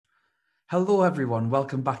Hello, everyone.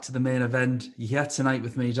 Welcome back to the main event. You're here tonight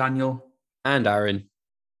with me, Daniel, And Aaron.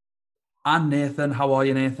 and Nathan. How are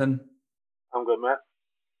you, Nathan? I'm good, mate.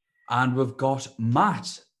 And we've got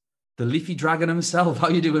Matt, the Leafy Dragon himself. How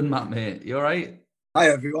you doing, Matt, mate? You all right? Hi,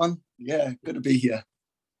 everyone. Yeah, good to be here.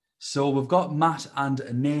 So we've got Matt and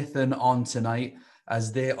Nathan on tonight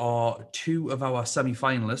as they are two of our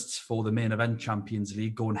semi-finalists for the main event Champions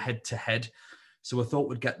League going head to head. So we thought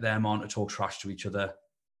we'd get them on to talk trash to each other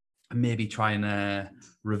and maybe try and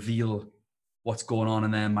reveal what's going on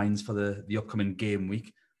in their minds for the upcoming game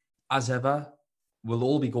week. As ever, we'll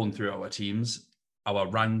all be going through our teams, our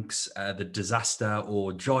ranks, the disaster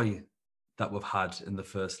or joy that we've had in the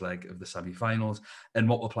first leg of the semi-finals, and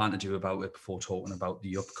what we're planning to do about it before talking about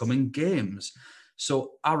the upcoming games.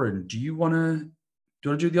 So, Aaron, do you want to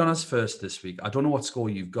do the honours first this week? I don't know what score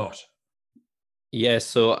you've got. Yeah,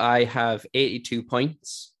 so I have 82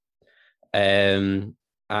 points.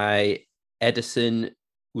 Edison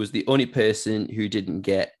was the only person who didn't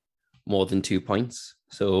get more than 2 points.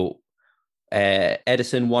 So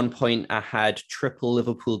Edison, 1 point. I had triple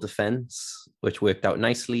Liverpool defense, which worked out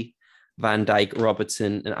nicely. Van Dijk,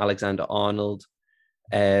 Robertson, and Alexander Arnold.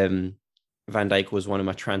 Van Dijk was one of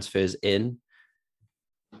my transfers in.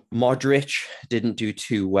 Modric didn't do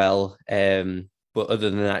too well. But other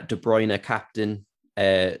than that, De Bruyne captain,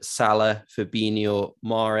 Salah, Fabinho,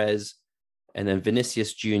 Mahrez, and then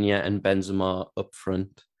Vinicius Jr. and Benzema up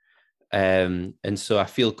front. And so I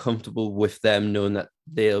feel comfortable with them knowing that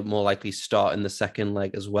they'll more likely start in the second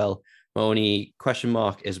leg as well. My only question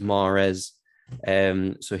mark is Mahrez.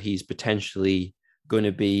 So he's potentially going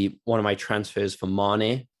to be one of my transfers for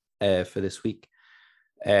Mane for this week.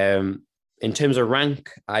 In terms of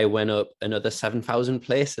rank, I went up another 7,000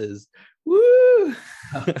 places. Woo!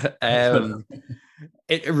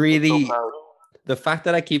 It really, the fact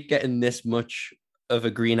that I keep getting this much of a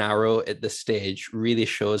green arrow at this stage really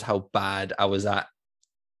shows how bad I was at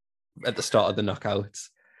the start of the knockouts.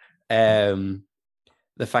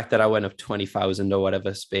 The fact that I went up 20,000 or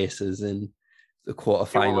whatever spaces in the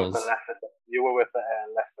quarterfinals. You were with the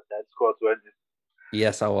Left 4 Dead squads, weren't you?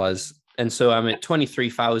 Yes, I was. And so I'm at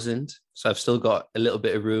 23,000. So I've still got a little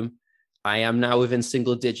bit of room. I am now within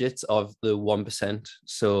single digits of the 1%.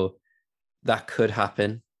 So that could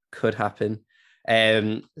happen.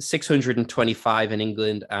 625 in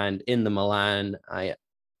England, and in the Milan, I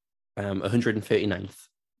am 139th.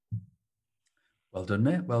 Well done,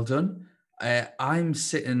 mate. Well done. I'm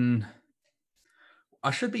sitting...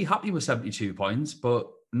 I should be happy with 72 points, but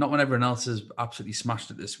not when everyone else has absolutely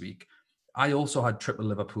smashed it this week. I also had triple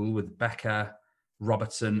Liverpool with Becker,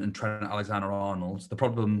 Robertson, and Trent Alexander-Arnold. The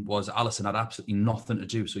problem was Alisson had absolutely nothing to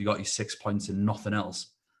do, so you got your 6 points and nothing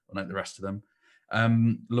else, unlike the rest of them.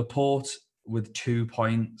 Laporte with 2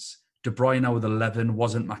 points. De Bruyne with 11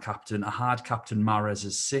 wasn't my captain. I had captain Mahrez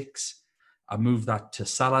as 6. I moved that to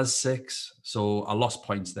Salah's 6, so I lost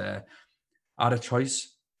points there. I had a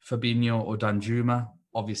choice, Fabinho or Danjuma.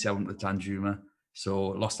 Obviously, I went with Danjuma, so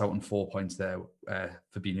lost out on 4 points there.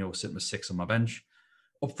 Fabinho sitting with 6 on my bench.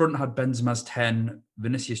 Up front, I had Benzema's 10,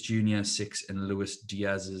 Vinicius Jr. 6, and Luis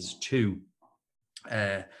Diaz's 2.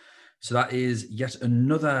 So that is yet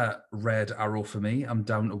another red arrow for me. I'm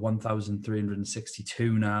down to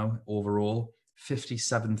 1,362 now overall,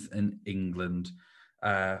 57th in England.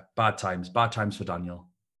 Bad times for Daniel.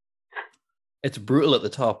 It's brutal at the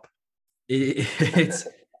top.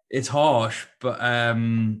 It's harsh, but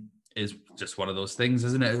it's just one of those things,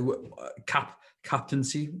 isn't it?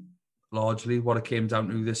 Captaincy, largely what it came down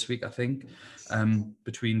to this week, I think,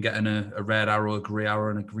 between getting a red arrow, a grey arrow,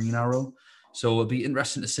 and a green arrow. So it'll be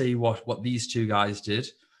interesting to see what these two guys did.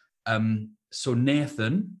 So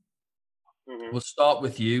Nathan, we'll start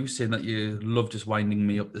with you, saying that you love just winding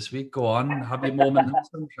me up this week. Go on, have your moment in the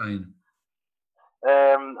sunshine.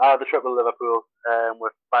 I had the triple Liverpool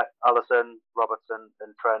with Alisson, Robertson,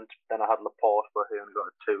 and Trent. Then I had Laporte, but he only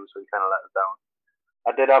got a 2, so he kind of let us down.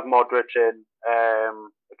 I did have Modric in.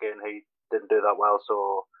 Again, he didn't do that well,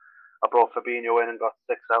 so I brought Fabinho in and got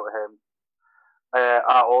 6 out of him.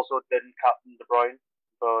 I also didn't captain De Bruyne,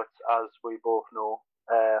 but as we both know,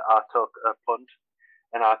 I took a punt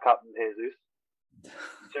and I captained Jesus.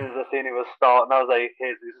 As soon as I seen he was starting, I was like,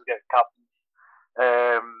 Jesus is getting captain.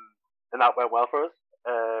 And that went well for us.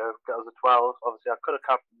 That was a 12. Obviously, I could have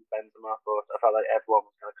captained Benzema, but I felt like everyone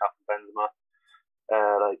was going to captain Benzema,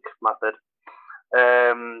 like Matt did.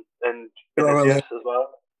 And Vinicius as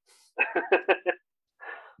well.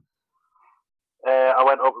 I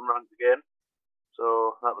went up and ranked again,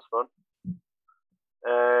 so that was fun.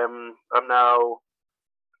 I'm now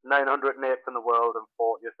 908th in the world and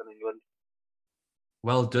 40th in England.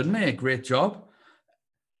 Well done, mate. Great job.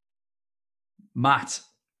 Matt,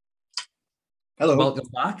 Hello. welcome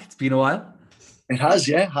back. It's been a while. It has,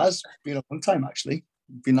 yeah, it has been a long time actually.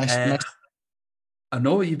 Been nice. I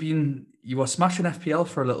know you were smashing FPL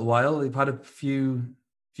for a little while. You've had a few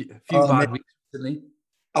bad weeks recently.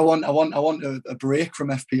 I want a break from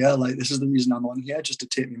FPL. Like, this is the reason I'm on here, just to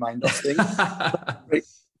take my mind off things.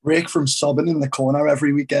 break from sobbing in the corner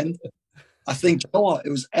every weekend. I think, you know what, it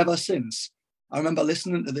was ever since I remember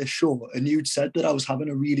listening to this show and you'd said that I was having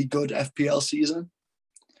a really good FPL season,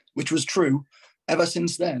 which was true. Ever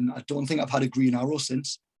since then, I don't think I've had a green arrow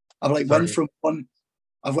since. I've went from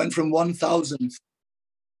 1,000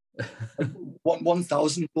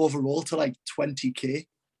 overall to like 20k.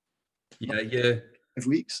 Yeah. 5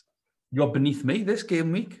 weeks. You're beneath me this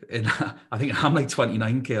game week. And I think I'm like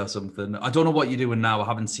 29k or something. I don't know what you're doing now. I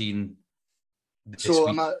haven't seen this so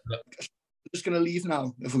week. I'm just going to leave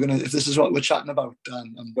now if this is what we're chatting about.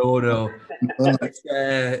 No.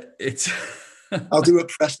 It's I'll do a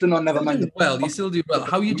Preston on never mind. Well, you still do well.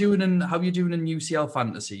 How are you doing in UCL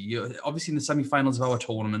Fantasy? You're obviously in the semi-finals of our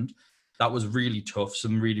tournament. That was really tough.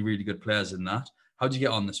 Some really, really good players in that. How did you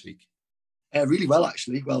get on this week? Really well,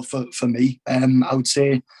 actually. Well, for me, I would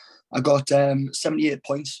say I got 78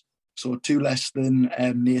 points, so 2 less than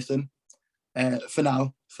Nathan. For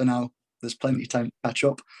now, there's plenty of time to catch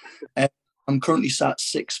up. I'm currently sat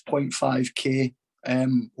 6.5k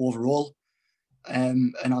overall,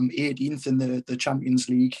 and I'm 18th in the Champions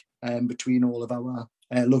League between all of our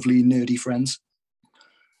lovely nerdy friends.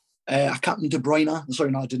 I captained De Bruyne.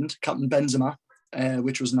 Sorry, no, I didn't. Captained Benzema,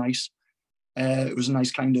 which was nice. It was a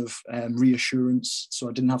nice kind of reassurance, so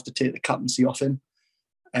I didn't have to take the captaincy off him.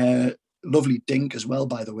 Lovely dink as well,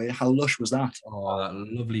 by the way. How lush was that? Oh, that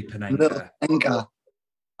lovely Panenka.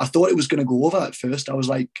 I thought it was going to go over at first. I was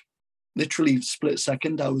like, literally split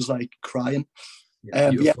second, I was like crying.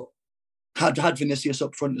 Had Vinicius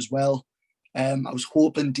up front as well. I was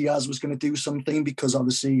hoping Diaz was going to do something, because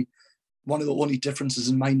obviously one of the only differences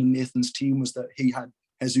in mine and Nathan's team was that he had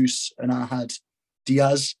Jesus and I had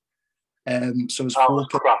Diaz. So I was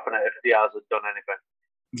crapping it if Diaz had done anything.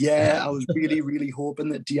 Yeah, I was really, really hoping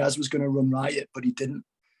that Diaz was going to run riot, but he didn't.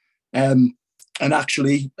 And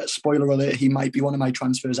actually, spoiler alert, he might be one of my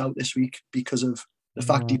transfers out this week because of the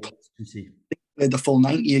fact he played the full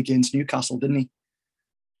 90 against Newcastle, didn't he?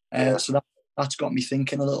 So that's got me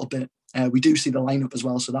thinking a little bit. We do see the lineup as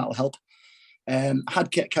well, so that'll help. I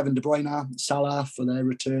had Kevin De Bruyne, Salah for their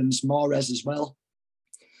returns, Mahrez as well.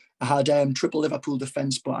 I had triple Liverpool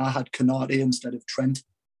defence, but I had Konate instead of Trent.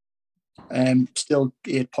 Still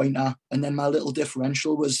 8-pointer. And then my little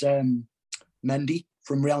differential was Mendy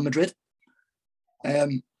from Real Madrid.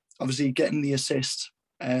 Obviously getting the assist.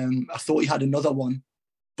 I thought he had another one,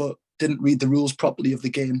 but didn't read the rules properly of the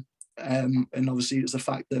game. And obviously it was the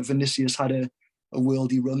fact that Vinicius had a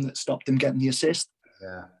worldy run that stopped him getting the assist.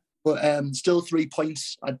 Yeah. But still 3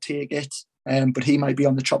 points, I'd take it. But he might be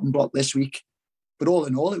on the chopping block this week. But all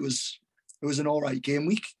in all, it was an all right game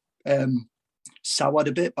week. Soured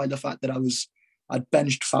a bit by the fact that I'd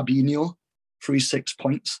benched Fabinho for his 6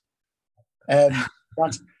 points.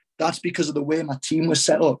 That's because of the way my team was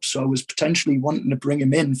set up. So I was potentially wanting to bring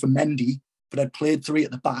him in for Mendy, but I'd played 3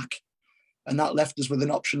 at the back. And that left us with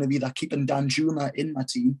an option of either keeping Danjuma in my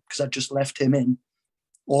team, because I'd just left him in,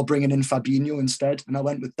 or bringing in Fabinho instead. And I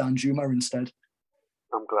went with Danjuma instead.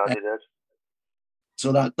 I'm glad you did.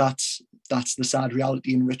 So that's the sad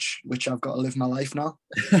reality in which I've got to live my life now.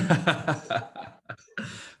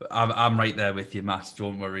 I'm right there with you, Matt.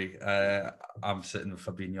 Don't worry. I'm sitting with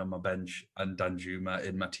Fabinho on my bench and Danjuma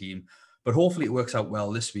in my team. But hopefully it works out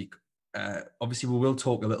well this week. Obviously, we will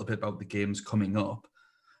talk a little bit about the games coming up.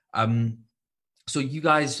 So you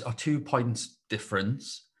guys are 2 points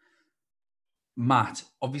difference. Matt,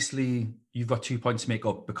 obviously you've got 2 points to make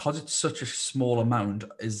up. Because it's such a small amount,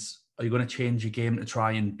 are you going to change your game to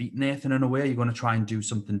try and beat Nathan in a way? Are you going to try and do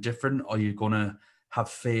something different? Or are you going to have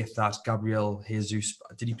faith that Gabriel Jesus,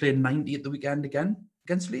 did he play 90 at the weekend again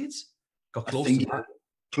against Leeds? Got close to that.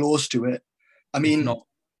 Close to it. I mean,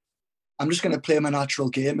 I'm just going to play my natural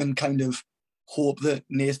game and kind of hope that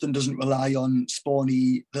Nathan doesn't rely on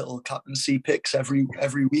spawny little captaincy picks every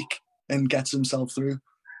week and gets himself through.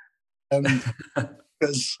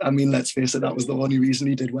 Because, I mean, let's face it, that was the only reason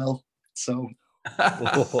he did well. So...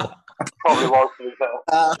 Probably was, to be fair.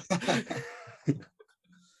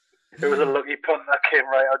 It was a lucky punt that came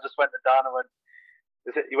right. I just went to Dan and went,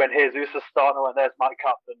 he went, Jesus is starting. I went, there's my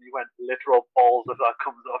captain. He went, literal balls if that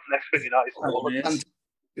comes off. Next thing you know,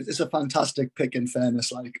 it's a fantastic pick, in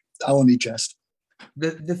fairness. Like, I only jest.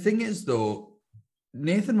 The thing is, though,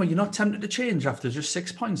 Nathan, were you not tempted to change after just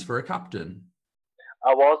 6 points for a captain?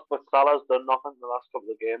 I was, but Salah's done nothing the last couple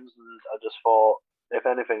of games, and I just thought, if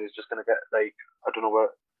anything, he's just going to get, like, I don't know where,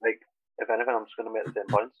 like, if anything, I'm just going to make the same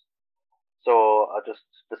points. So I just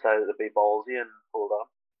decided to be ballsy and hold on.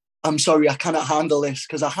 I'm sorry, I cannot handle this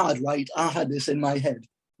because I had this in my head,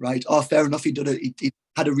 right? Oh, fair enough, he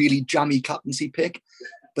had a really jammy captaincy pick,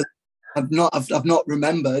 but I've not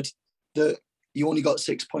remembered that you only got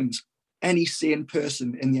 6 points. Any sane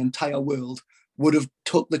person in the entire world would have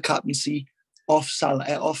took the captaincy off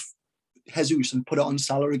Jesus and put it on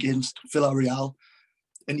Salah against Villarreal,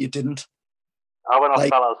 and you didn't. I went off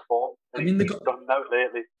Salah's fault. I mean, he's done out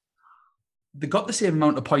lately. They got the same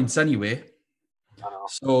amount of points anyway. I know.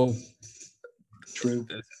 So true.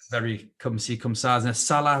 Very come see, come size.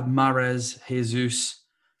 Salah, Mahrez, Jesus,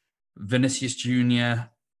 Vinicius Jr.,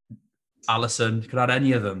 Alisson. You could add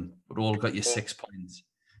any of them, but all got you 6 points.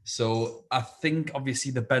 So I think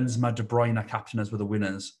obviously the Benzema, De Bruyne captainers were the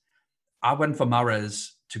winners. I went for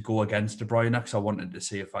Mahrez to go against De Bruyne because I wanted to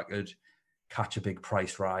see if I could catch a big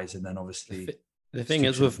price rise, and then obviously the thing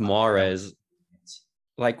is with Mahrez,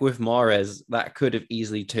 that could have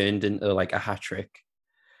easily turned into like a hat trick.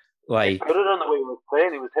 Like, he could have done the way he was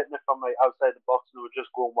playing. He was hitting it from like outside the box and it was just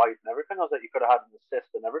going wide and everything. I was like, you could have had an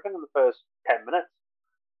assist and everything in the first 10 minutes.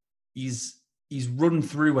 He's run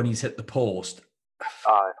through when he's hit the post.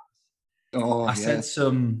 Aye. Oh, I said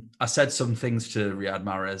some things to Riyad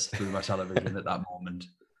Mahrez through my television at that moment.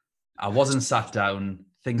 I wasn't sat down.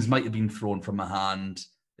 Things might have been thrown from my hand.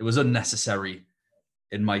 It was unnecessary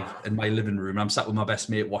in my living room. I'm sat with my best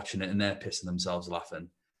mate watching it, and they're pissing themselves laughing.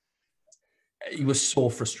 It was so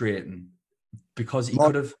frustrating because he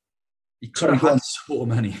could have had so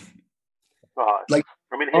many. Right. Like,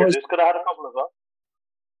 I mean, he just could have had a couple as well.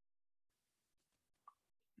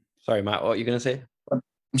 Sorry, Matt, what are you going to say?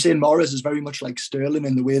 I'm saying Mahrez is very much like Sterling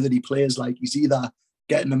in the way that he plays. Like, he's either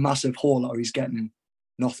getting a massive haul or he's getting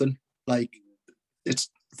nothing. Like, it's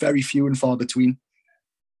very few and far between.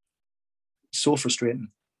 So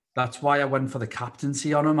frustrating. That's why I went for the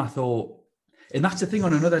captaincy on him. I thought, and that's the thing,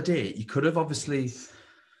 on another day, you could have obviously,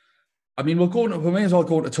 I mean, we may as well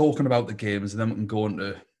go into talking about the games and then we can go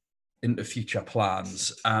into future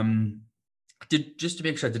plans. Just to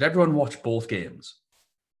make sure, did everyone watch both games?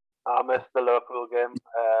 I missed the Liverpool game,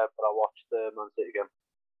 but I watched the Man City game.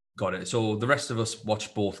 Got it. So the rest of us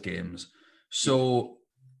watched both games. So,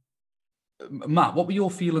 Matt, what were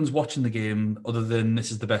your feelings watching the game other than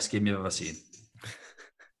this is the best game you've ever seen?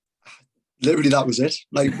 Literally, that was it.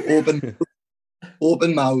 Like,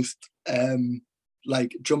 open-mouthed,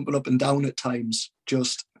 like jumping up and down at times.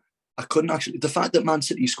 Just, I couldn't actually... The fact that Man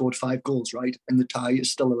City scored 5 goals, right, and the tie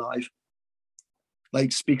is still alive,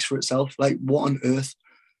 like, speaks for itself. Like, what on earth?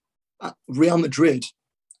 Real Madrid,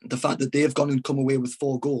 the fact that they've gone and come away with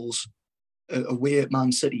 4 goals away at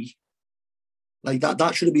Man City, like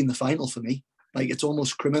that should have been the final for me. Like, it's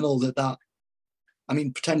almost criminal that I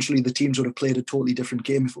mean, potentially the teams would have played a totally different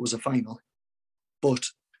game if it was a final. But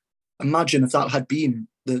imagine if that had been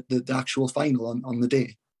the actual final on the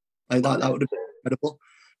day. Like that would have been incredible.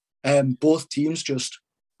 Both teams just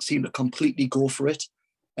seem to completely go for it.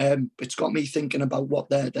 It's got me thinking about what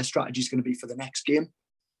their strategy is going to be for the next game.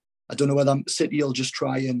 I don't know whether City will just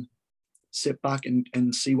try and sit back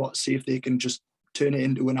and see if they can just turn it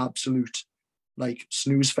into an absolute like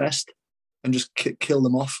snooze fest and just kill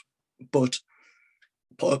them off. But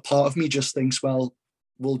part of me just thinks, well,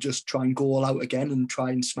 we'll just try and go all out again and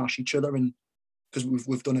try and smash each other, and because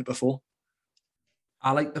we've done it before.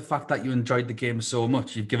 I like the fact that you enjoyed the game so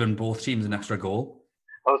much. You've given both teams an extra goal.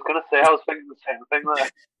 I was going to say, I was thinking the same thing there.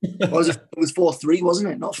 It was 4-3,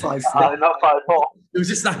 wasn't it? Not 5-4. Not 5-4. It was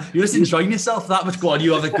just that you're just enjoying yourself that much. Go on,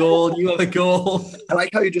 you have a goal. You have a goal. I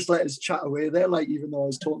like how you just let us chat away there, like even though I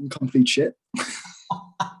was talking complete shit.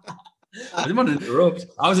 I didn't want to interrupt.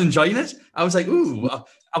 I was enjoying it. I was like, ooh,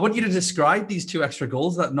 I want you to describe these 2 extra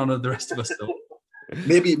goals that none of the rest of us know.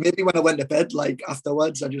 Maybe when I went to bed, like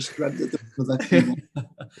afterwards, I just dreamt that there was that.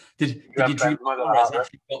 Did you dream I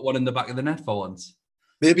actually got one in the back of the net for once?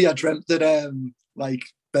 Maybe I dreamt that like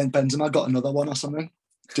Benzema got another one or something.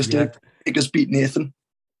 Just to make us beat Nathan.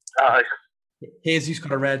 Aye. Jesus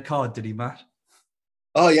got a red card, did he, Matt?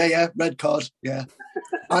 Oh yeah, red card, yeah.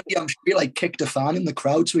 Andy, I'm sure he like kicked a fan in the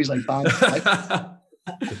crowd, so he's like banned.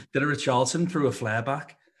 Did a Richarlison threw a flare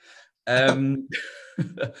back. I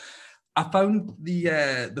found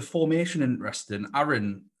the formation interesting.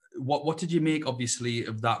 Aaron, what did you make, obviously,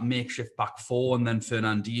 of that makeshift back 4 and then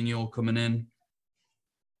Fernandinho coming in?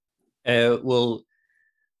 Well,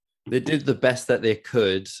 they did the best that they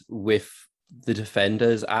could with the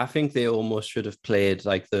defenders. I think they almost should have played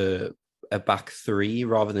like a back 3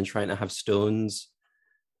 rather than trying to have Stones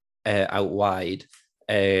out wide.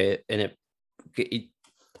 and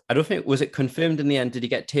I don't think, was it confirmed in the end? Did he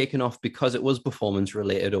get taken off because it was performance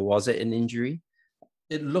related, or was it an injury?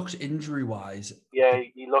 It looked injury wise. Yeah,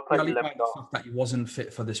 he looked like he limped the off. fact that he wasn't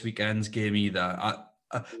fit for this weekend's game either.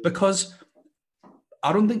 Because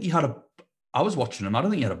I don't think he had I was watching him. I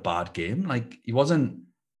don't think he had a bad game. Like he wasn't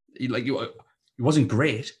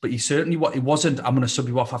great, but he certainly it wasn't. I'm going to sub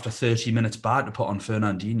you off after 30 minutes bad to put on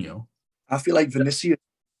Fernandinho. I feel like Vinicius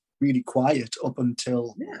really quiet up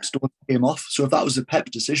until Stones came off. So if that was a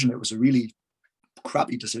Pep decision, it was a really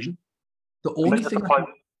crappy decision. The only thing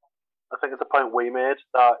I think it's a point we made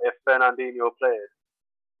that if Fernandinho played,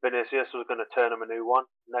 Vinicius was going to turn him a new one.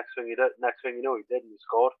 Next thing you know, he did, and he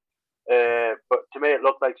scored. But to me, it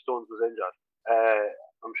looked like Stones was injured.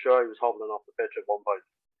 I'm sure he was hobbling off the pitch at one point.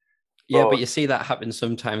 Yeah, but you see that happen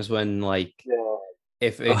sometimes when, like,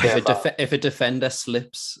 if a defender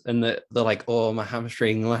slips and they're like, "Oh, my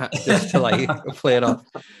hamstring," just to like play it off.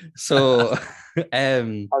 So, how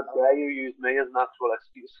dare you use me as an actual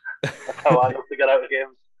excuse? That's how I have to get out of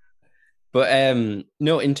games. But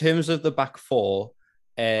no, in terms of the back four,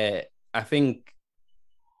 I think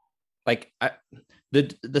like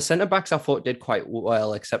the centre backs I thought did quite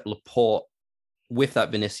well, except Laporte with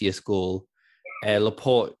that Vinicius goal.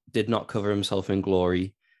 Laporte did not cover himself in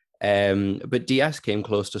glory, but Diaz came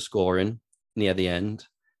close to scoring near the end,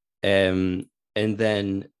 and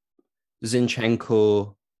then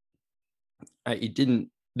Zinchenko,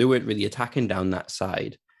 they weren't really attacking down that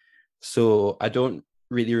side, so I don't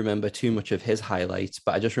really remember too much of his highlights,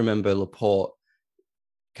 but I just remember Laporte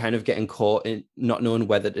kind of getting caught in not knowing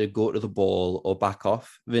whether to go to the ball or back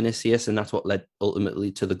off Vinicius, and that's what led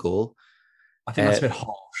ultimately to the goal. I think that's a bit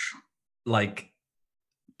harsh, like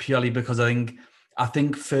purely because I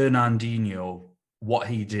think Fernandinho, what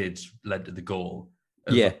he did led to the goal.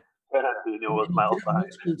 Yeah. Fernandinho was miles back.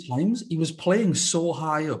 Multiple times he was playing so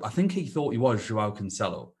high up. I think he thought he was Joao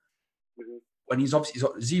Cancelo. When he's got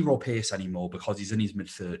zero pace anymore because he's in his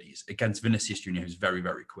mid-30s against Vinicius Junior, who's very,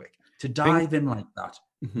 very quick. To dive in like that,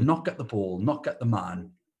 not get the ball, not get the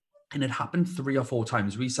man. And it happened 3 or 4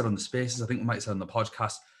 times. We said on the Spaces, I think we might have said on the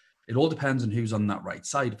podcast, it all depends on who's on that right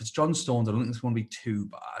side. If it's John Stones, I don't think it's going to be too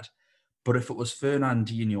bad. But if it was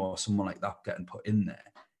Fernandinho or someone like that getting put in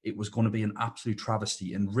there, it was going to be an absolute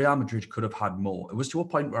travesty. And Real Madrid could have had more. It was to a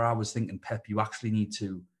point where I was thinking, Pep, you actually need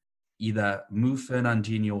to either move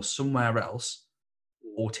Fernandinho somewhere else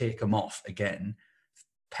or take him off again.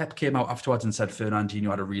 Pep came out afterwards and said Fernandinho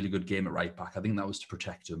had a really good game at right back. I think that was to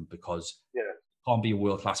protect him because you can't be a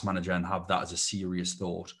world-class manager and have that as a serious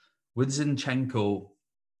thought. With Zinchenko,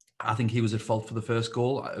 I think he was at fault for the first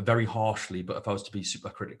goal, very harshly, but if I was to be super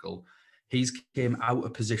critical, he's came out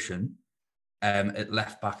of position at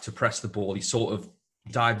left back to press the ball. He sort of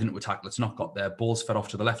dived into a tackle. It's not got there. Ball's fed off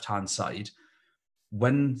to the left-hand side.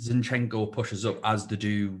 When Zinchenko pushes up, as they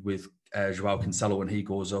do with Joao Cancelo when he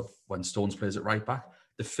goes up, when Stones plays at right back,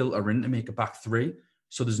 they filter in to make a back three.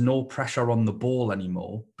 So there's no pressure on the ball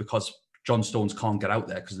anymore because John Stones can't get out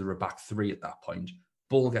there because they're a back three at that point.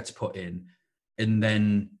 Ball gets put in, and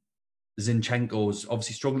then Zinchenko's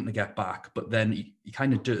obviously struggling to get back, but then he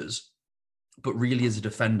kind of does. But really, as a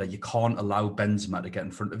defender, you can't allow Benzema to get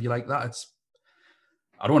in front of you like that.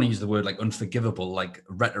 I don't want to use the word like unforgivable, like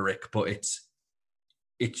rhetoric, but it's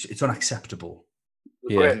unacceptable.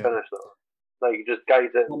 Great finish though. Like he just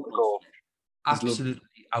guides it into the goal. Absolutely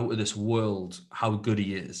out of this world how good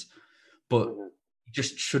he is. But he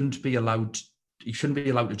just shouldn't be allowed. He shouldn't be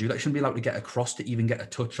allowed to do that. He shouldn't be allowed to get across to even get a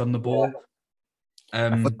touch on the ball. I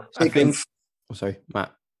think. Oh, sorry,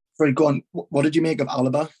 Matt. Sorry, go on. What did you make of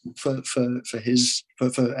Alaba for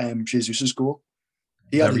Jesus' goal?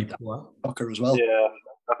 He had a knocker as well. Yeah,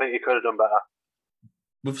 I think he could have done better.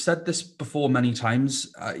 We've said this before many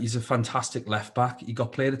times. He's a fantastic left back. He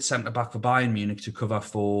got played at centre back for Bayern Munich to cover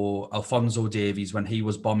for Alphonso Davies when he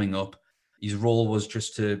was bombing up. His role was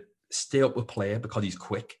just to stay up with play because he's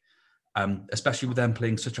quick, especially with them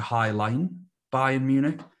playing such a high line, Bayern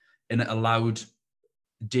Munich, and it allowed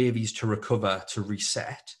Davies to recover, to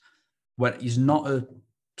reset. When he's not a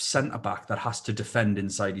centre back that has to defend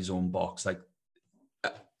inside his own box, like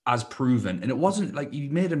as proven. And it wasn't like he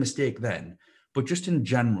made a mistake then. But just in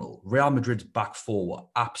general, Real Madrid's back four were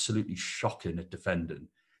absolutely shocking at defending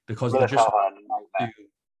because they're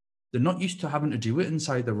not used to having to do it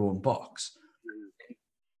inside their own box.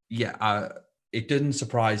 Yeah, it didn't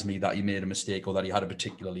surprise me that he made a mistake or that he had a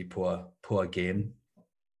particularly poor game.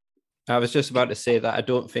 I was just about to say that I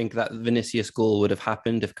don't think that Vinicius goal would have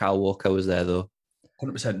happened if Kyle Walker was there, though.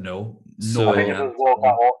 100% no. I think if it was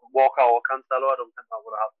Walker or Cancelo, I don't think that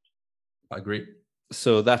would have happened. I agree.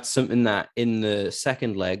 So that's something that in the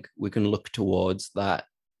second leg we can look towards, that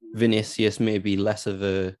Vinicius may be less of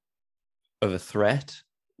a threat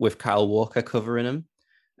with Kyle Walker covering him.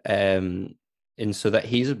 And so that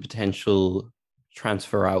he's a potential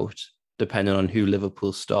transfer out depending on who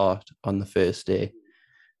Liverpool start on the first day.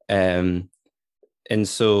 And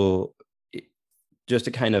so just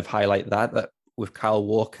to kind of highlight that with Kyle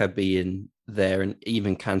Walker being there and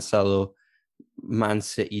even Cancelo, Man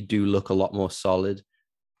City do look a lot more solid.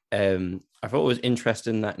 I thought it was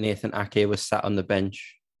interesting that Nathan Ake was sat on the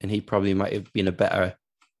bench, and he probably might have been a better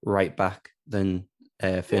right back than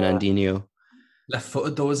Fernandinho.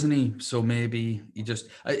 Left-footed though, isn't he? So maybe he just...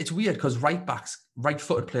 It's weird because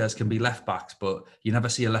right-footed players can be left-backs, but you never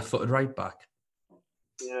see a left-footed right-back.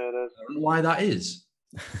 Yeah, it is. I don't know why that is.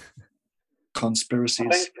 Conspiracies.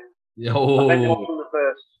 I think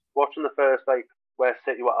watching the first, like, where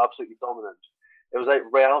City were absolutely dominant, it was like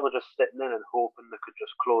Real were just sitting in and hoping they could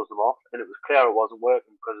just close them off, and it was clear it wasn't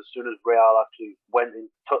working because as soon as Real actually went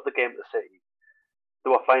and took the game to City,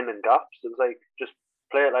 they were finding gaps. It was like, just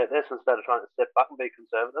play it like this instead of trying to sit back and be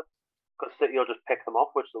conservative, because City will just pick them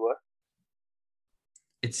off, which they were.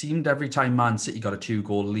 It seemed every time Man City got a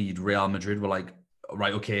 2-goal lead, Real Madrid were like,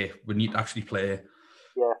 right, okay, we need to actually play.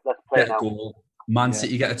 Yeah, let's play Get now. a goal. Man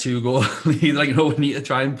City get a 2-goal lead. Like, no, we need to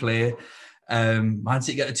try and play. Man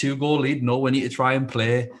City get a 2-goal lead. No, we need to try and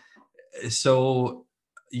play. So,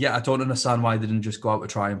 yeah, I don't understand why they didn't just go out to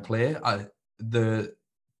try and play. The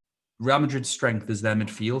Real Madrid's strength is their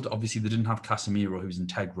midfield. Obviously, they didn't have Casemiro, who's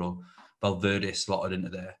integral. Valverde slotted into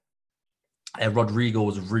there. Rodrigo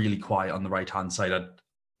was really quiet on the right-hand side.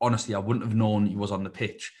 Honestly, I wouldn't have known he was on the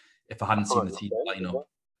pitch if I hadn't seen the team line up.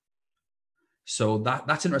 So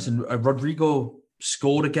that's interesting. Rodrigo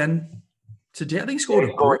scored again today. I think he scored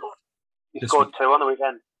a goal. He scored 2 on the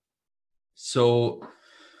weekend. So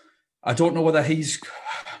I don't know whether he's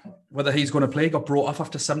going to play. He got brought off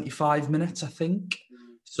after 75 minutes, I think.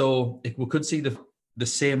 So we could see the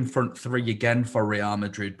same front three again for Real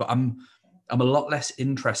Madrid. But I'm a lot less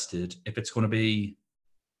interested if it's going to be...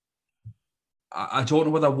 I don't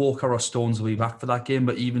know whether Walker or Stones will be back for that game,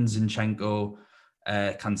 but even Zinchenko,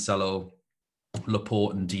 Cancelo,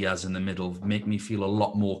 Laporte and Diaz in the middle make me feel a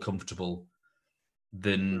lot more comfortable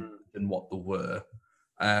than what they were.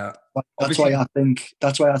 That's why I think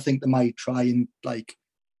they might try and like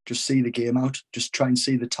just see the game out, just try and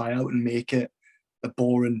see the tie out and make it a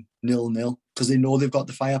boring 0-0 because they know they've got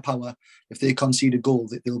the firepower. If they concede a goal,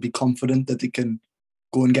 they'll be confident that they can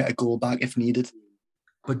go and get a goal back if needed.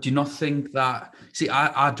 But do you not think that? See,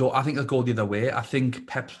 I don't. I think it'll go the other way. I think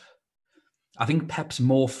Pep's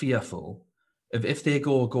more fearful if they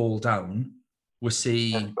go a goal down. We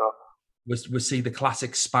see the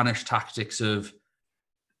classic Spanish tactics of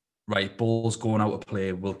right, ball's going out of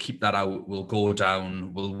play. We'll keep that out. We'll go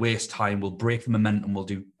down. We'll waste time. We'll break the momentum. We'll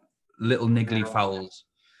do little niggly fouls.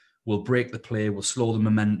 We'll break the play. We'll slow the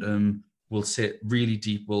momentum. We'll sit really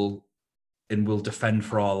deep. We'll defend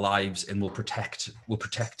for our lives and we'll protect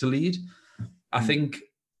the lead. I think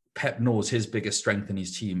Pep knows his biggest strength in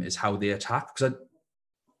his team is how they attack. Because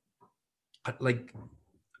like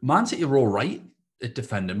Man City are all right at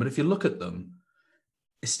defending, but if you look at them,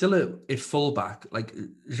 it's still a fullback. Like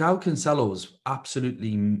João Cancelo's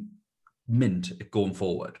absolutely mint at going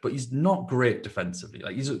forward, but he's not great defensively.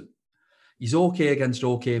 Like he's okay against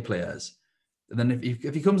okay players. And then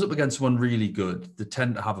if he comes up against someone really good, they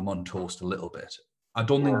tend to have him on toast a little bit. I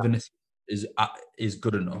don't think Vinicius is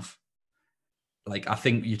good enough. Like, I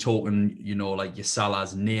think you're talking, like your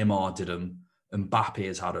Salah's, Neymar did him, Mbappe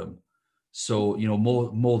has had him. So,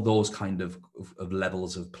 more those kind of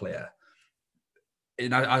levels of player.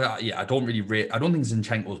 And I don't really rate... I don't think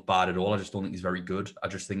Zinchenko's bad at all. I just don't think he's very good. I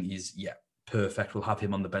just think he's, perfect. We'll have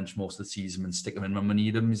him on the bench most of the season and stick him in when we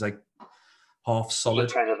need him. He's like half solid.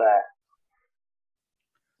 Just kind of there.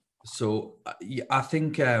 So I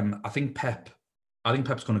think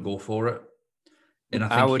Pep's going to go for it, and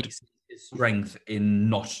I think he sees his strength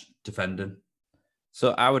in not defending.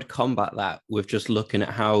 So I would combat that with just looking at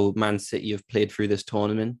how Man City have played through this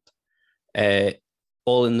tournament.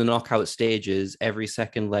 All in the knockout stages, every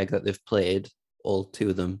second leg that they've played, all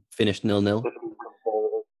 2 of them finished 0-0. But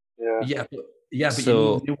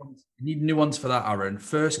so, you need nuance for that, Aaron.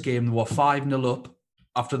 First game, they were 5-0 up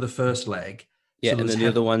after the first leg. Yeah, so and then the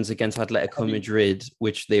other one's against Atletico Madrid,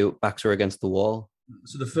 which their backs were against the wall.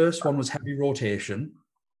 So the first one was heavy rotation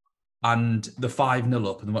and the 5-0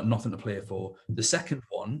 up and they got nothing to play for. The second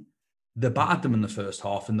one, they battered them in the first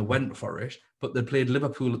half and they went for it, but they played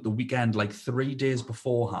Liverpool at the weekend like 3 days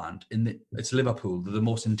beforehand. It's Liverpool, they're the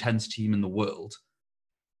most intense team in the world.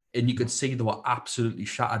 and you could see they were absolutely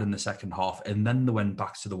shattered in the second half, and then they went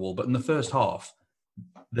back to the wall. But in the first half,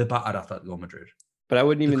 they battered Atletico Madrid. But I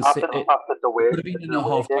wouldn't even I say think it, it's the way. Could have been It's in the a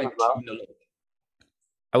away half game time as well. 2-0 up.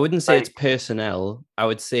 I wouldn't say it's Like- personnel. I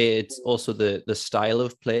would say it's also the style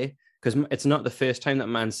of play, because it's not the first time that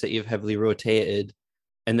Man City have heavily rotated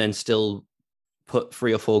and then still put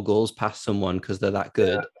 3 or 4 goals past someone because they're that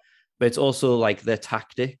good. Yeah. But it's also like their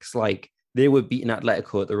tactics. Like they were beating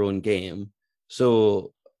Atletico at their own game.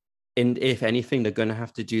 So, if anything, they're going to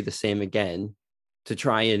have to do the same again to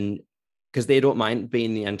try and, because they don't mind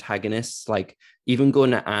being the antagonists. Like even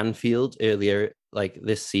going to Anfield earlier, like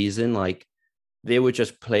this season, like they were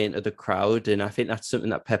just playing to the crowd. And I think that's something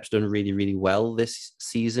that Pep's done really, really well this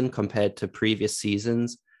season compared to previous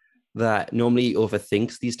seasons, that normally he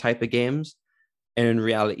overthinks these type of games. And in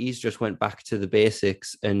reality, he's just went back to the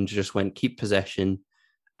basics and just went keep possession.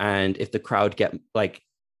 And if the crowd get, like,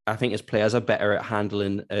 I think his players are better at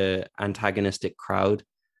handling an antagonistic crowd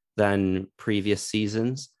than previous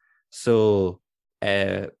seasons. So,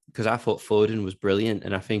 because I thought Foden was brilliant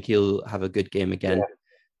and I think he'll have a good game again.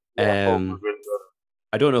 Really good.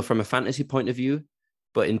 I don't know from a fantasy point of view,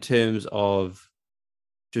 but in terms of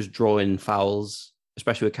just drawing fouls,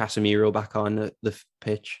 especially with Casemiro back on the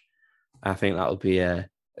pitch, I think that'll be a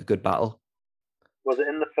good battle. Was it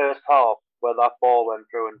in the first half where that ball went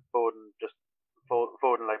through and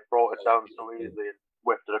Foden like brought it down so easily and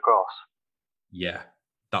whipped it across? Yeah,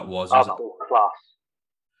 that was. Absolute class.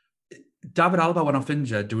 David Alaba went off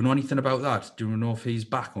injured. Do we know anything about that? Do we know if he's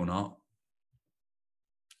back or not?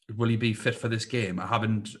 Will he be fit for this game? I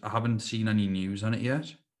haven't seen any news on it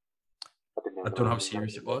yet. I don't know how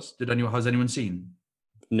serious it was. Has anyone seen?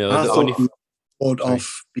 No, I the thought only he was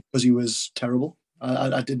off because he was terrible.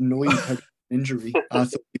 I didn't know he had an injury. I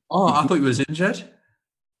I thought he was injured.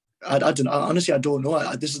 I don't. Honestly, I don't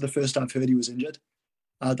know. This is the first I've heard he was injured.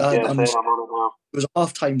 Same, I'm on it now. It was a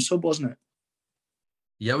half-time sub, wasn't it?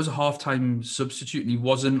 Yeah, it was a half-time substitute, and he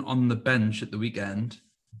wasn't on the bench at the weekend.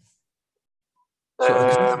 So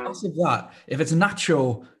it's massive that. If it's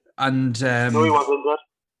Nacho and No, he was injured.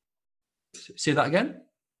 say that again.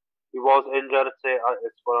 He was injured.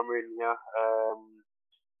 It's what I'm reading here.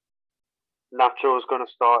 Nacho is going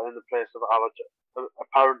to start in the place of Alaba.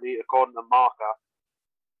 Apparently, according to Marca,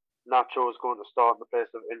 Nacho is going to start in the place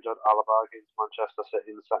of injured Alaba against Manchester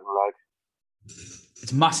City in the second leg.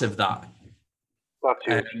 It's massive that. That's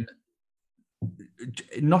huge.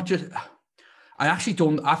 Not just. I actually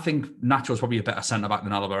don't. I think Nacho's probably a better centre back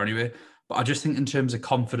than Alaba anyway. But I just think in terms of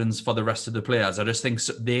confidence for the rest of the players, I just think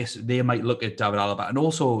they might look at David Alaba, and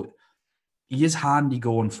also he is handy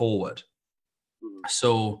going forward.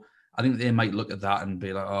 So I think they might look at that and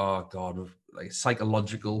be like, "Oh God," like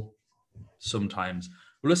psychological sometimes.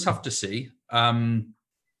 We'll just have to see.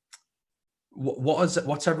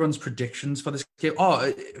 What's everyone's predictions for this game?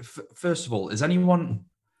 First of all, is anyone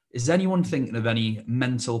thinking of any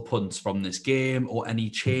mental punts from this game or any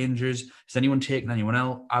changes? Is anyone taking anyone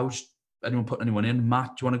else out? Anyone putting anyone in?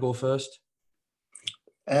 Matt, do you want to go first?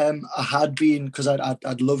 I had been, because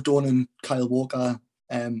I'd loved owning Kyle Walker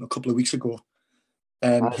a couple of weeks ago.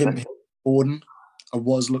 Him Foden, I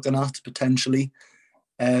was looking at potentially.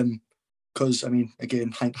 Because, I mean,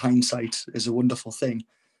 again, hindsight is a wonderful thing.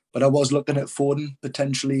 But I was looking at Foden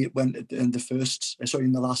potentially went in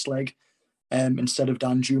the last leg instead of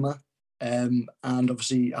Danjuma. And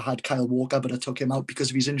obviously I had Kyle Walker, but I took him out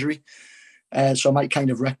because of his injury. So I might kind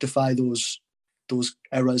of rectify those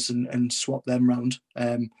errors and swap them round.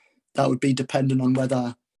 That would be dependent on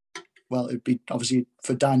whether, well, it would be obviously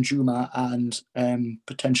for Danjuma and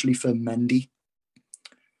potentially for Mendy.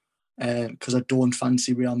 Because I don't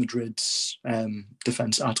fancy Real Madrid's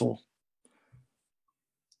defence at all.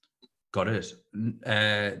 Got it.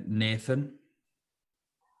 Nathan?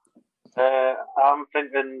 I'm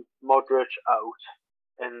thinking Modric out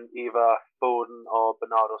and either Foden or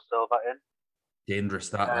Bernardo Silva in. Dangerous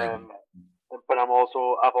that. But I've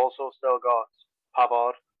also still got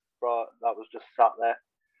Pavard, that was just sat there.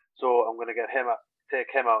 So I'm going to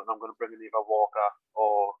take him out, and I'm going to bring in either Walker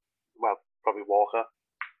or, well, probably Walker.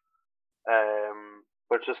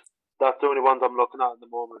 But just that's the only ones I'm looking at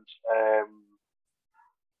the moment.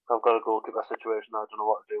 I've got a goalkeeper situation. I don't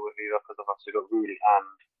know what to do with either because I've actually got Rooney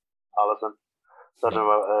and Alisson. So I don't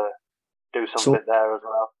know how to do something there as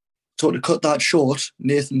well. So to cut that short,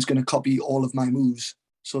 Nathan's going to copy all of my moves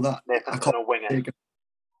so that Nathan's going to wing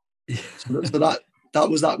it. So that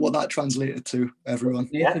was what that translated to, everyone.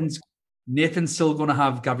 Nathan's still going to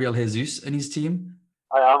have Gabriel Jesus in his team.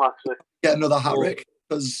 I am actually. Get another hat-trick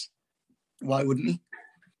because why wouldn't he?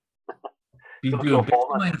 He's doing big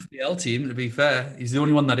for my FPL team, to be fair. He's the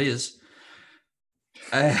only one that is.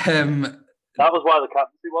 That was why the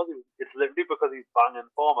captaincy was. It's literally because he's banging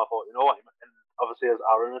form. I thought, you know what? And obviously, as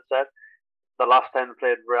Aaron had said, the last time he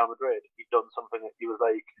played Real Madrid, he'd done something that he was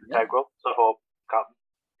like integral. So I thought, captain.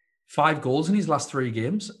 5 goals in his last 3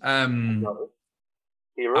 games. Hero.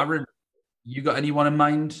 Aaron, you got anyone in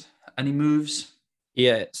mind? Any moves?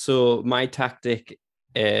 Yeah, so my tactic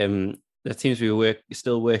that seems to be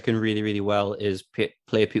still working really, really well is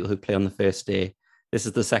play people who play on the first day. This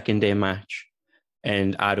is the second day match,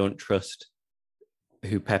 and I don't trust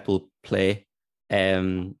who Pep will play.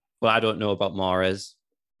 Well, I don't know about Mahrez,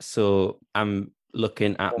 so I'm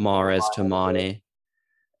looking at Mahrez to Mane,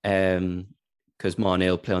 because Mane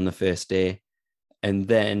will play on the first day, and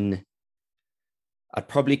then I'd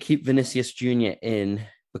probably keep Vinicius Jr. in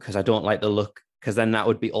because I don't like the look. Because then that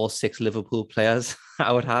would be all 6 Liverpool players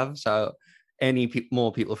I would have. So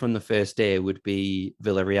more people from the first day would be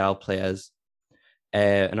Villarreal players.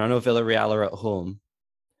 And I know Villarreal are at home,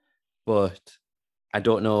 but I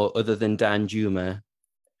don't know, other than Dan Juma,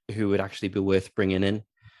 who would actually be worth bringing in.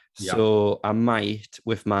 Yeah. So I might,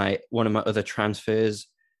 with one of my other transfers,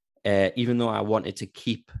 even though I wanted to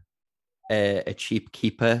keep a cheap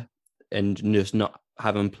keeper and just not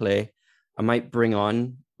have him play, I might bring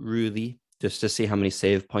on Rulli, just to see how many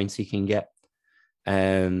save points he can get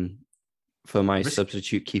for my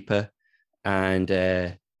substitute keeper, and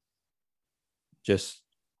just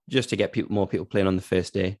to get more people playing on the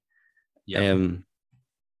first day. Yeah.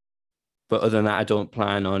 But other than that, I don't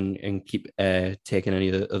plan on and keep taking any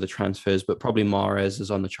of the other transfers. But probably Mahrez is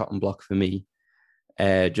on the chopping block for me,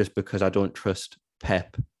 just because I don't trust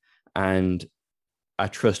Pep, and I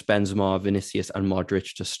trust Benzema, Vinicius, and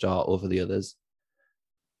Modric to start over the others.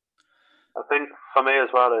 I think for me as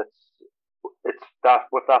well, it's that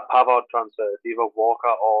with that Pavard transfer, it's either Walker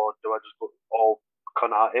or do I just go all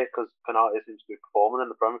Konate, because Konate seems to be performing in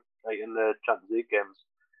the Premier, like in the Champions League games,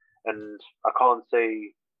 and I can't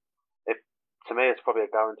see if. To me, it's probably a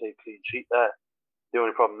guaranteed clean sheet there. The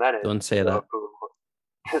only problem then is don't say that.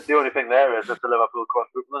 The only thing there is if the Liverpool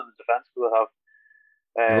quadruple in the defence will have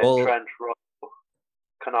Trent, Rowe,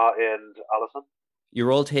 Konate, and Alisson.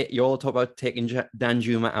 You're all talking about taking Dan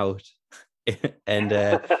Juma out, and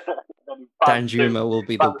Dan Juma will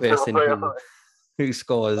be the person who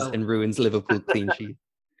scores and ruins Liverpool clean sheet.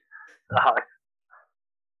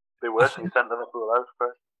 Be worse than you sent Liverpool out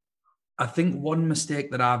first. I think one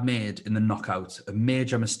mistake that I've made in the knockout, a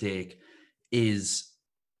major mistake, is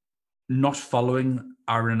not following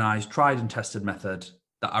Aaron and I's tried and tested method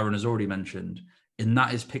that Aaron has already mentioned, and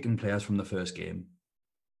that is picking players from the first game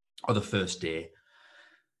or the first day.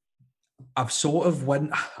 I've sort of I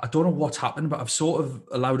don't know what's happened, but I've sort of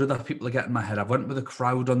allowed other people to get in my head. I've went with a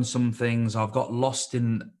crowd on some things. I've got lost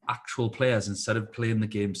in actual players instead of playing the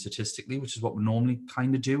game statistically, which is what we normally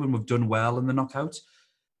kind of do, and we've done well in the knockouts,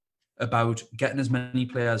 about getting as many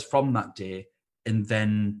players from that day and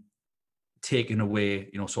then taking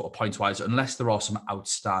away, sort of points-wise, unless there are some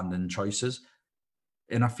outstanding choices.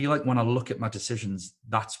 And I feel like when I look at my decisions,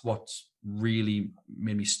 that's what's really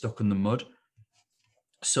made me stuck in the mud.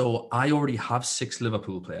 So I already have 6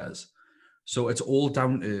 Liverpool players. So it's all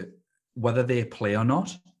down to whether they play or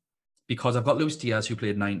not, because I've got Luis Diaz, who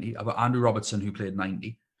played 90. I've got Andrew Robertson, who played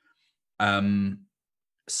 90.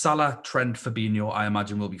 Salah, Trent, Fabinho, I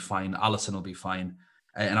imagine will be fine. Alisson will be fine.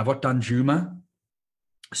 And I've got Dan Juma.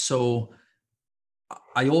 So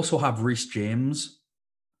I also have Reece James.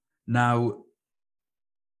 Now,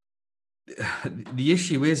 the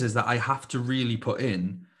issue is that I have to really put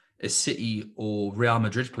in a City or Real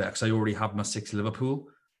Madrid player because I already have my 6 Liverpool,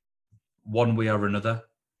 one way or another,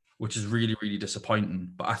 which is really, really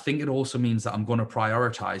disappointing. But I think it also means that I'm going to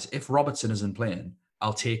prioritise. If Robertson isn't playing,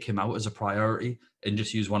 I'll take him out as a priority and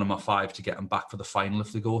just use one of my 5 to get him back for the final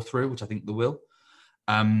if they go through, which I think they will.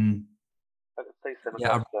 I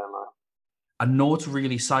know it's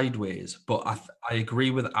really sideways, but I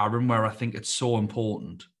agree with Aaron where I think it's so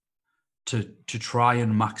important to try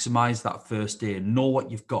and maximise that first day, know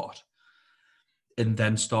what you've got, and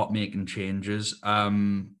then start making changes.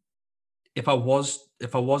 If I was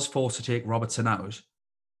forced to take Robertson out,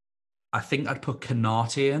 I think I'd put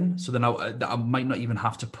Konate in, so then I might not even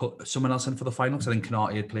have to put someone else in for the final, because I think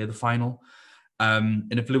Konate would play the final.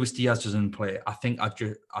 And if Luis Diaz doesn't play, I think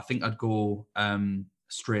I'd go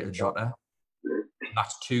straight to Jota.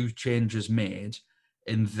 That's 2 changes made,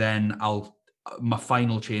 and then my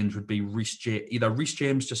final change would be either Reece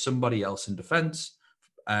James to somebody else in defence,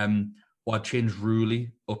 or I'd change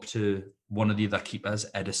Rulli up to one of the other keepers,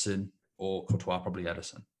 Edison or Courtois, probably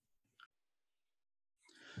Edison.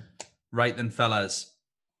 Right then, fellas.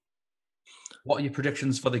 What are your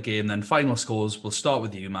predictions for the game then? Final scores. We'll start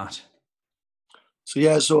with you, Matt.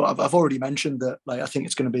 So I've already mentioned that. Like, I think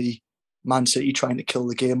it's going to be Man City trying to kill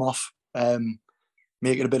the game off,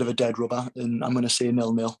 make it a bit of a dead rubber, and I'm going to say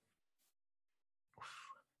 0-0.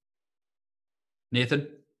 Nathan?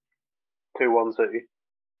 2-1 City.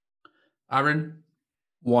 Aaron?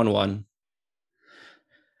 1-1.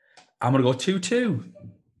 I'm going to go 2-2.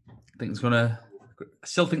 I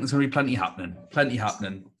still think there's going to be plenty happening.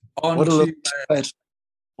 What a lovely spread.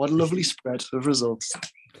 What a lovely spread of results.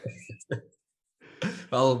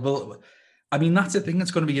 Well, I mean, that's the thing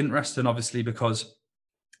that's going to be interesting, obviously, because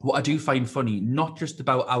what I do find funny, not just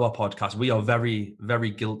about our podcast, we are very, very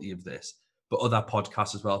guilty of this, but other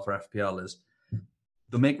podcasts as well for FPL is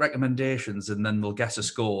they'll make recommendations and then they'll guess a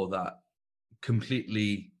score that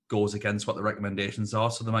completely goes against what the recommendations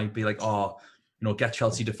are. So they might be like, get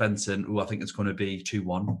Chelsea defence in. I think it's going to be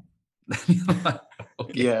 2-1.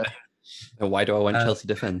 Okay. Yeah. Why do I want Chelsea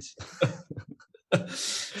defence?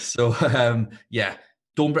 So,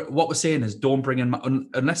 what we're saying is don't bring in,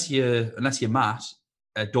 unless you're Matt,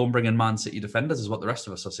 don't bring in Man City defenders is what the rest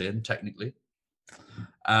of us are saying, technically.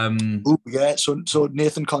 So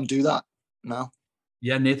Nathan can't do that now.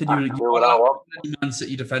 Yeah, Nathan, you want Man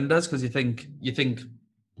City defenders because you think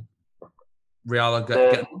Real are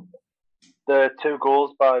getting the 2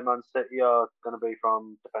 goals by Man City are going to be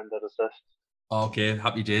from defender assist. Okay,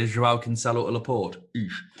 happy days. Joao Cancelo to Laporte.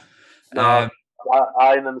 No,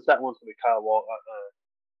 and then the second one's going to be Kyle Walker,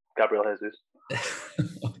 Gabriel Jesus.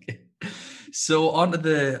 Okay. So on to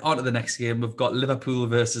the next game, we've got Liverpool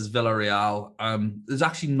versus Villarreal. There's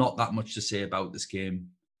actually not that much to say about this game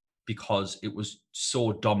because it was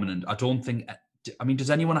so dominant. Does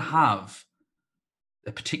anyone have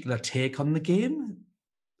a particular take on the game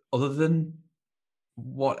other than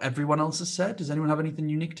what everyone else has said? Does anyone have anything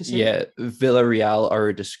unique to say? Yeah, Villarreal are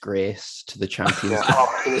a disgrace to the Champions League.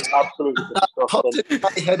 Absolutely disgusting. Popped in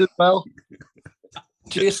my head as well.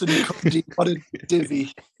 Jason Cody, what a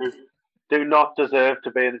divvy. Do not deserve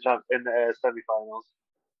to be in the semi-finals.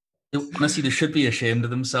 Honestly, they should be ashamed of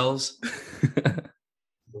themselves.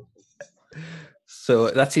 So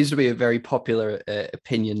that seems to be a very popular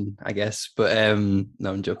opinion, I guess. But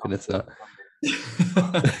no, I'm joking. It's not.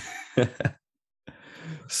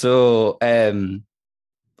 So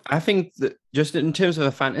I think that just in terms of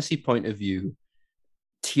a fantasy point of view,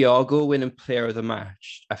 Thiago winning player of the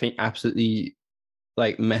match, I think absolutely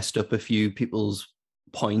messed up a few people's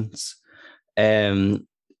points. Yes,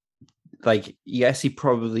 he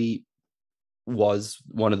probably was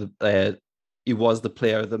one of the he was the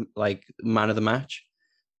player of the man of the match.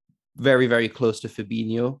 Very, very close to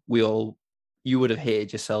Fabinho. You would have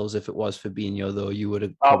hated yourselves if it was Fabinho, though. You would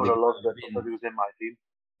have. I would have loved it because he was in my team.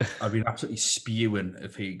 I'd been absolutely spewing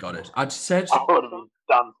if he got it. I would have been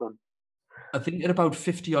dancing. I think at about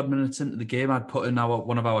 50 odd minutes into the game, I'd put in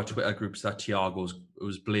one of our Twitter groups that Thiago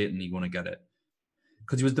was blatantly going to get it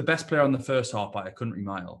because he was the best player on the first half by a country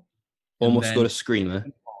mile. Almost got a screamer.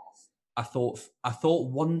 I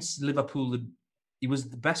thought once Liverpool he was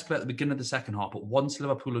the best player at the beginning of the second half, but once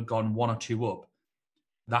Liverpool had gone 1 or 2 up,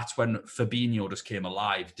 that's when Fabinho just came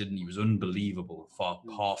alive, didn't he? He was unbelievable for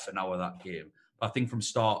half an hour of that game. But I think from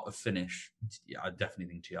start to finish, I definitely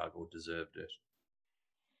think Thiago deserved it.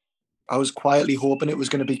 I was quietly hoping it was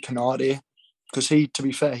going to be Canate because to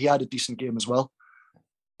be fair, he had a decent game as well.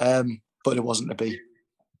 But it wasn't to be.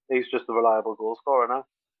 He's just a reliable goal scorer now.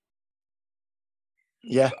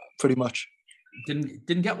 Yeah, pretty much.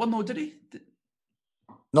 Didn't get one though, did he?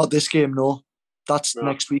 Not this game, no. That's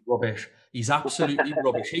next week. Rubbish. He's absolutely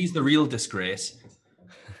rubbish. He's the real disgrace.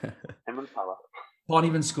 Him and Salah. Can't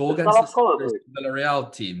even score against the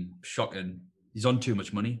Villarreal team. Shocking. He's on too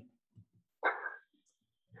much money.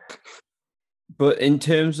 But in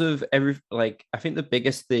terms of I think the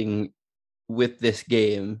biggest thing with this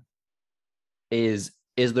game is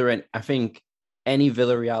there I think any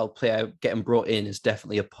Villarreal player getting brought in is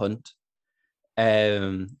definitely a punt,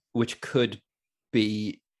 which could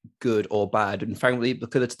be good or bad. And frankly,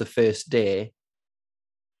 because it's the first day,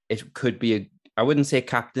 it could be I wouldn't say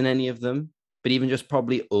captain any of them, but even just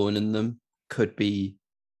probably owning them could be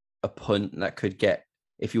a punt that could get,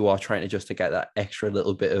 if you are trying to get that extra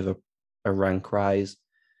little bit of a rank rise.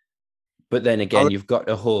 But then again, you've got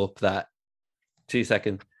to hope that 2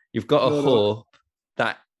 seconds. You've got to hope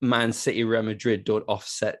that Man City, Real Madrid don't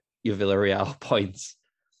offset your Villarreal points.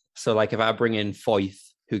 So if I bring in Foyth,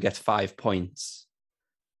 who gets 5 points,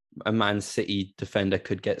 a Man City defender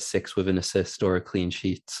could get 6 with an assist or a clean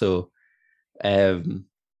sheet. So it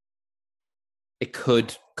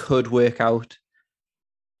could work out.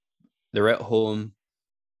 They're at home.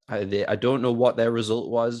 I don't know what their result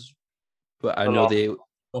was, but I know they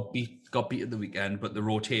got beat at the weekend, but they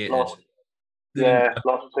rotated. Yeah,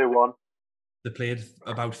 lost 2-1. They played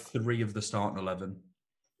about 3 of the starting 11.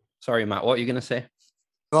 Sorry, Matt, what are you going to say?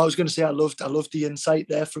 I was going to say I loved the insight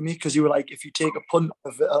there from you, because you were like, if you take a punt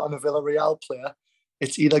on a Villarreal player,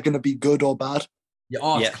 it's either going to be good or bad.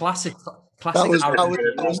 Yeah, it's Yeah. classic.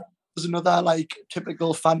 That was another like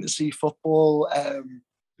typical fantasy football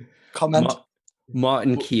comment.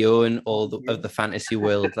 Martin Keown, of the fantasy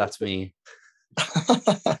world. That's me.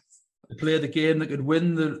 They play the game that could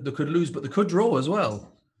win, they could lose, but they could draw as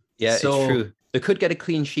well. Yeah, it's true. They could get a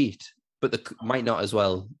clean sheet, but they might not as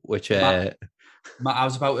well, which... Matt, I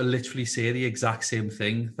was about to literally say the exact same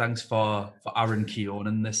thing. Thanks for Aaron Keown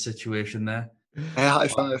in this situation there. High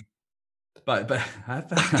five. But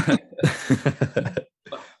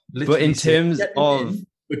in terms of...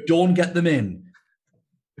 but don't get them in.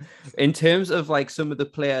 In terms of like some of the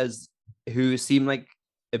players who seem like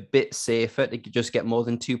a bit safer to just get more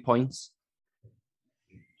than 2 points,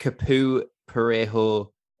 Capu,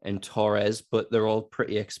 Parejo, and Torres, but they're all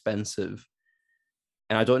pretty expensive.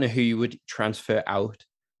 And I don't know who you would transfer out.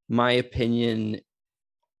 My opinion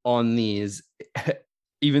on these,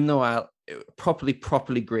 even though I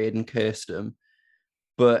properly grade and cursed them,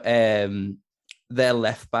 but their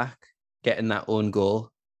left back getting that own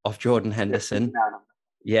goal off Jordan Henderson.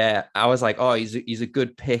 Yeah, I was like, oh, he's a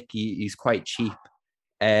good pick. He's quite cheap.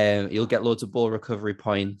 He'll get loads of ball recovery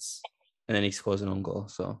points, and then he scores an own goal.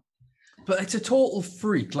 So, but it's a total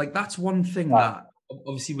freak. Like, that's one thing that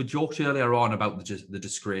obviously we joked earlier on about the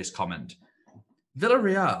disgrace comment.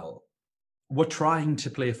 Villarreal were trying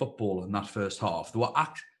to play football in that first half. They were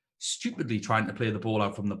stupidly trying to play the ball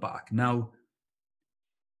out from the back. Now,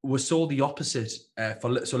 we saw the opposite.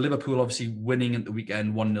 So Liverpool obviously winning at the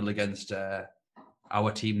weekend 1-0 against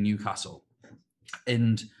our team, Newcastle.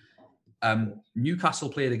 And Newcastle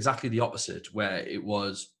played exactly the opposite, where it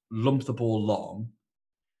was lump the ball long.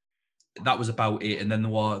 That was about it. And then they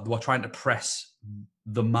were trying to press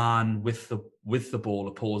the man with the ball,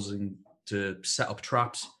 opposing to set up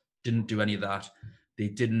traps. Didn't do any of that. They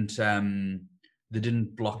didn't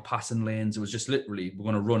block passing lanes. It was just literally,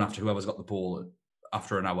 we're going to run after whoever's got the ball.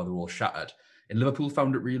 After an hour, they're all shattered. And Liverpool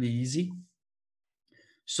found it really easy.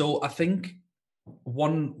 So I think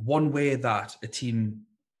one way that a team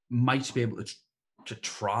might be able to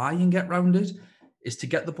try and get round it is to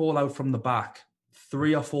get the ball out from the back,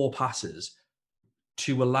 3 or 4 passes,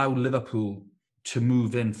 to allow Liverpool to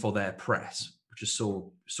move in for their press, which is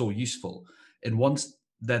so useful. And once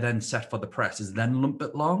they're then set for the press, is then lump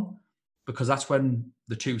it long, because that's when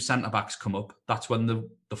the 2 centre-backs come up. That's when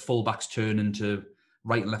the full-backs turn into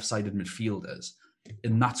right and left-sided midfielders.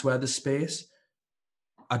 And that's where there's space.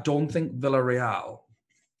 I don't think Villarreal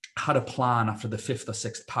had a plan after the 5th or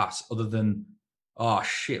 6th pass other than, oh,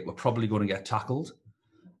 shit, we're probably going to get tackled.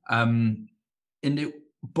 But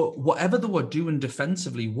whatever they were doing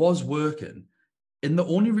defensively was working. And the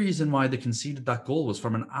only reason why they conceded that goal was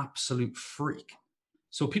from an absolute freak.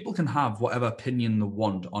 So people can have whatever opinion they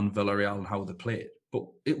want on Villarreal and how they played, but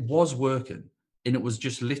it was working. And it was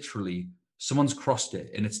just literally someone's crossed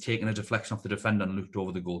it and it's taken a deflection off the defender and looked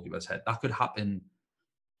over the goalkeeper's head. That could happen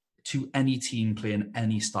to any team playing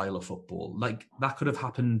any style of football. Like, that could have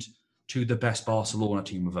happened to the best Barcelona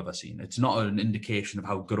team we've ever seen. It's not an indication of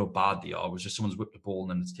how good or bad they are. It was just someone's whipped the ball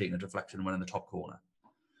and then it's taken a deflection and went in the top corner.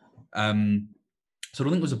 So I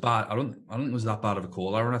don't think it was I don't think it was that bad of a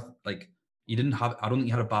call. I don't think he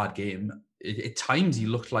had a bad game. At times he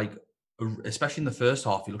looked like, especially in the first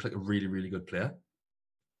half, he looked like a really, really good player.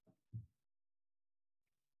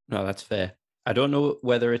 No, that's fair. I don't know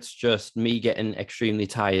whether it's just me getting extremely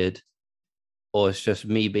tired or it's just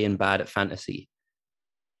me being bad at fantasy.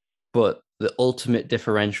 But the ultimate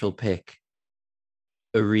differential pick,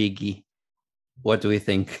 Origi, what do we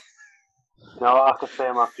think? No, I have to say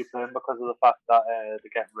I'm actually playing because of the fact that they're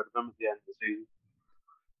getting rid of him at the end of the season.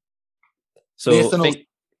 So Nathan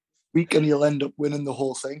week and you'll end up winning the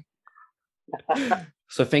whole thing.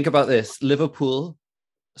 So think about this. Liverpool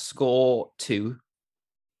score 2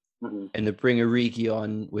 and they bring Origi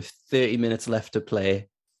on with 30 minutes left to play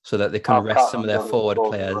so that they can rest some of their forward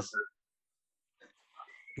players.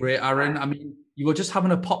 Great, Aaron. I mean, you were just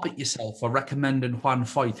having a pop at yourself for recommending Juan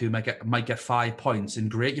Foyth, who might get 5 points.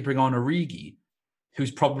 And great, you bring on Origi,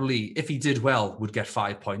 who's probably, if he did well, would get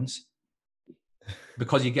 5 points.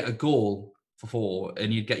 Because you get a goal for 4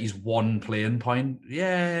 and you'd get his 1 playing point.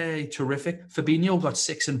 Yay, terrific. Fabinho got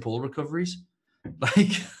 6 in ball recoveries.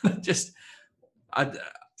 Like, just, I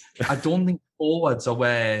don't think forwards are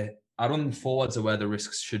where the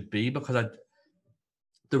risks should be, because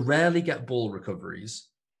they rarely get ball recoveries.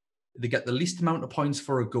 They get the least amount of points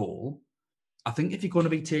for a goal. I think if you're going to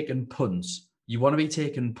be taking punts, You want to be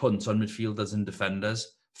taking punts on midfielders and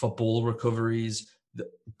defenders for ball recoveries,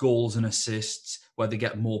 goals and assists, where they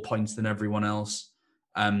get more points than everyone else.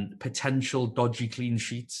 Potential dodgy clean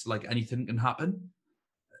sheets, like anything can happen.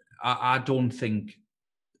 I don't think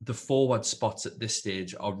the forward spots at this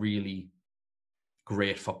stage are really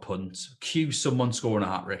great for punts. Cue someone scoring a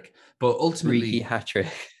hat-trick. But ultimately, Origi hat-trick.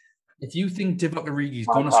 if you think Divock Origi's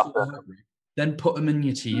going to score a hat-trick, then put him in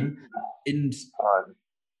your team and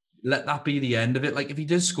let that be the end of it. Like, if he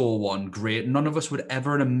does score one, great. None of us would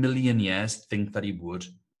ever in a million years think that he would.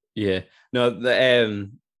 Yeah. No,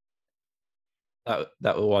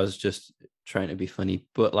 that was just trying to be funny.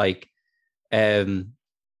 But, like,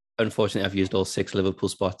 unfortunately, I've used all 6 Liverpool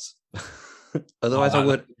spots. Otherwise, I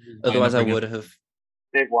would have.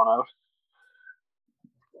 Take one out.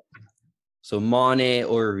 So Mane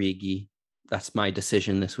or Origi, that's my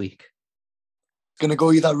decision this week. It's going to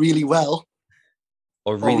go either really well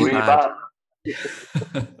or really bad.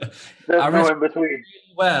 There's no in between.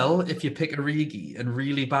 Well, if you pick Origi, and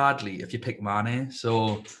really badly if you pick Mane.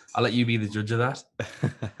 So I'll let you be the judge of that.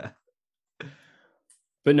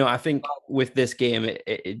 But no, I think with this game,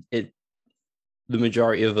 it the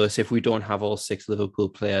majority of us, if we don't have all 6 Liverpool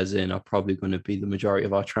players in, are probably going to be the majority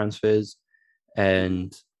of our transfers.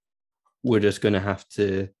 And we're just going to have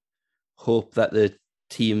to hope that the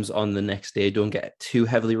teams on the next day don't get too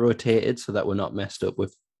heavily rotated so that we're not messed up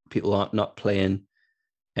with people not playing.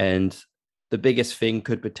 And the biggest thing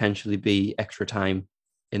could potentially be extra time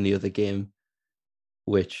in the other game,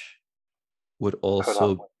 which would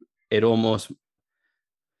also, it almost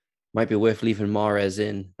might be worth leaving Mahrez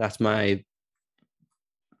in.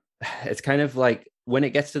 It's kind of like when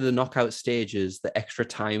it gets to the knockout stages, the extra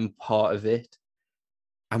time part of it,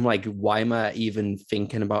 I'm like, why am I even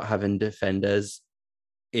thinking about having defenders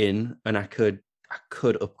in? And I could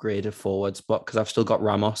upgrade a forward spot because I've still got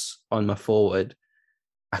Ramos on my forward.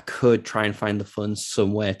 I could try and find the funds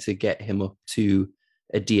somewhere to get him up to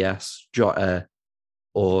a Diaz, Jota,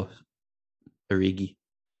 or Origi.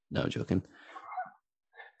 No, I'm joking.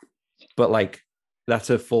 But like,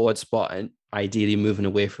 that's a forward spot and ideally moving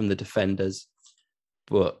away from the defenders.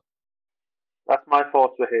 But that's my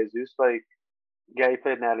thoughts with Jesus. Like, yeah, he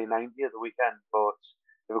played nearly 90 at the weekend, but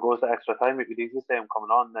if it goes to extra time, we could easily say him coming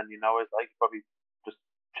on, then it's like probably just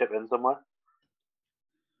chip in somewhere.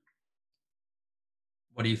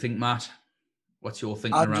 What do you think, Matt? What's your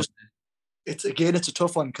thinking around it? It's a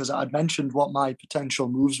tough one because I'd mentioned what my potential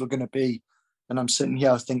moves were going to be, and I'm sitting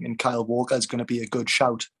here thinking Kyle Walker is going to be a good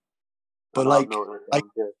shout. But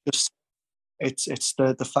it's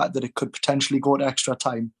the fact that it could potentially go to extra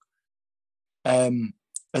time. And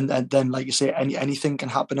then, like you say, anything can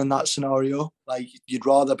happen in that scenario. Like, you'd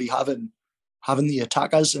rather be having the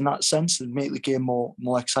attackers in that sense and make the game more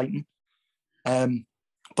exciting.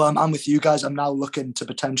 But I'm with you guys. I'm now looking to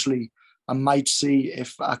potentially, I might see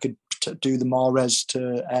if I could do the Mahrez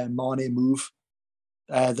to Mane move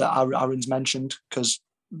that Aaron's mentioned, because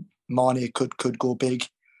Mane could go big.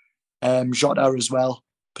 Jota as well,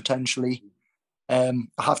 potentially. I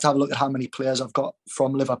have to have a look at how many players I've got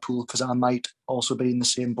from Liverpool, because I might also be in the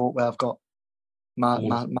same boat where I've got my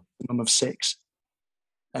maximum of 6.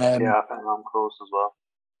 Yeah, I think I'm close as well.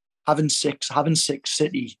 Having six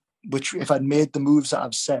City, which if I'd made the moves that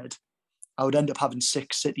I've said, I would end up having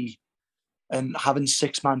 6 City, and having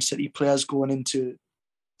 6 Man City players going into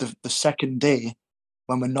the second day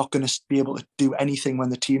when we're not going to be able to do anything when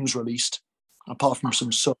the team's released, apart from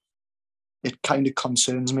some subs. It kind of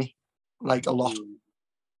concerns me, like, a lot.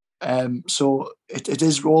 So it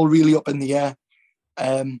is all really up in the air.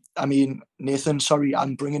 I mean, Nathan, sorry,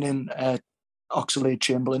 I'm bringing in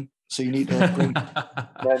Oxlade-Chamberlain, so you need to bring.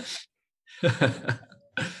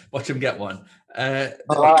 Watch him get one. I'm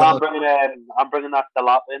bringing that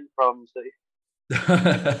Delap in from City.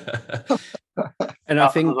 And I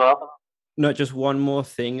think not just one more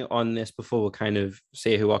thing on this before we kind of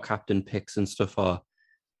say who our captain picks and stuff are.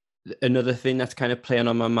 Another thing that's kind of playing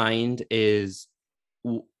on my mind is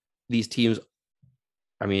these teams,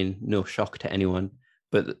 I mean, no shock to anyone,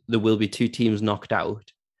 but there will be 2 teams knocked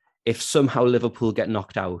out. If somehow Liverpool get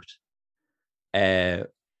knocked out, we're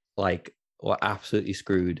absolutely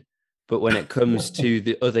screwed. But when it comes to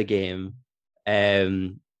the other game,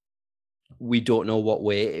 we don't know what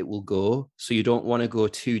way it will go. So you don't want to go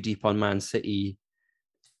too deep on Man City.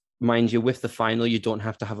 Mind you, with the final, you don't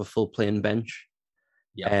have to have a full playing bench.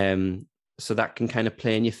 Yeah. So that can kind of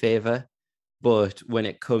play in your favor. But when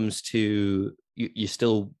it comes to, you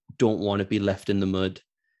still don't want to be left in the mud.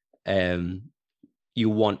 You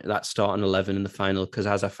want that starting 11 in the final, because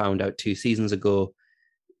as I found out 2 seasons ago,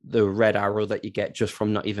 the red arrow that you get just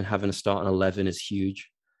from not even having a starting 11 is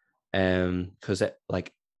huge. because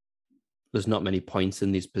there's not many points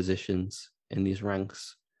in these positions, in these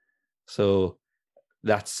ranks. So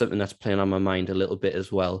that's something that's playing on my mind a little bit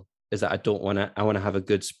as well, is that I want to have a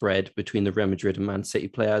good spread between the Real Madrid and Man City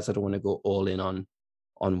players. I don't want to go all in on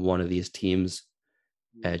one of these teams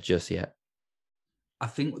just yet. I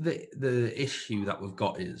think the issue that we've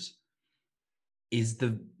got is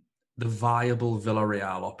the viable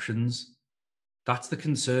Villarreal options. That's the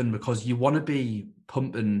concern, because you want to be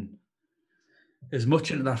pumping as much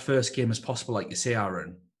into that first game as possible, like you say,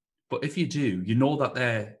 Aaron. But if you do, you know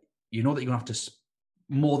that you're going to have to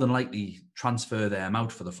more than likely transfer them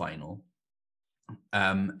out for the final.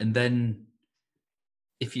 And then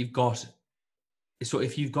if you've got 3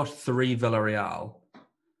 Villarreal,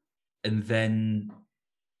 and then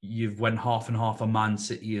you've went half and half on Man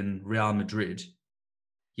City and Real Madrid,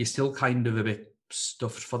 you're still kind of a bit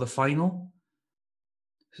stuffed for the final.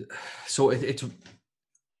 So it's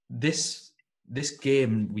this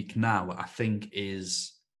game week now, I think,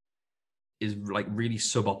 is like really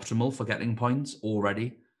suboptimal for getting points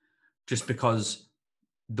already, just because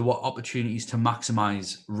there were opportunities to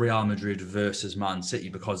maximize Real Madrid versus Man City,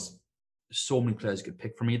 because so many players could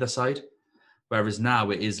pick from either side. Whereas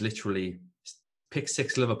now it is literally pick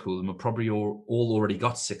 6 Liverpool, and we've probably all already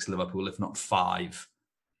got 6 Liverpool, if not 5.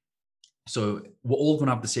 So we're all going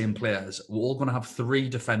to have the same players. We're all going to have 3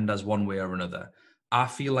 defenders one way or another. I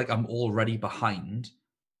feel like I'm already behind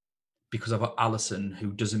because I've got Alisson,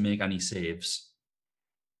 who doesn't make any saves.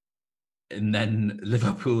 And then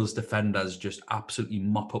Liverpool's defenders just absolutely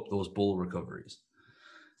mop up those ball recoveries.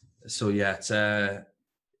 So yeah, it's a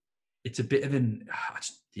bit of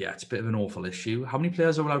an awful issue. How many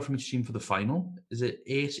players are allowed from each team for the final? Is it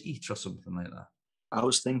 8 each or something like that? I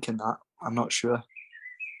was thinking that. I'm not sure.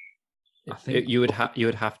 I think you would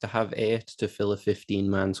have to have 8 to fill a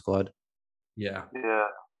 15-man squad. Yeah. Yeah.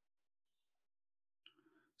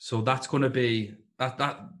 So that's going to be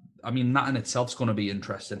that. I mean, that in itself is going to be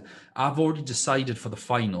interesting. I've already decided for the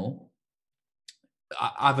final.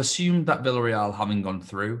 I've assumed that Villarreal, having gone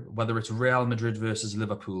through, whether it's Real Madrid versus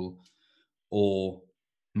Liverpool or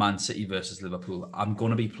Man City versus Liverpool, I'm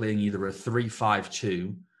going to be playing either a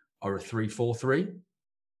 3-5-2 or a 3-4-3,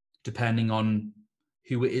 depending on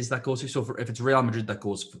who it is that goes through. So if it's Real Madrid that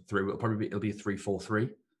goes through, it'll be a 3-4-3.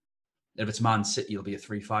 If it's Man City, it'll be a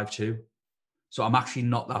 3-5-2. So I'm actually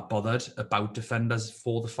not that bothered about defenders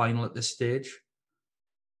for the final at this stage.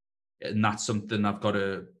 And that's something I've got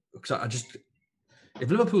to... Because if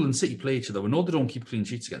Liverpool and City play each other, we know they don't keep clean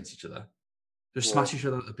sheets against each other. They just smash each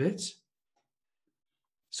other a bit.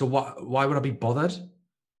 So why would I be bothered?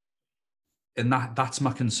 And that's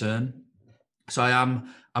my concern. So I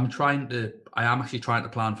am actually trying to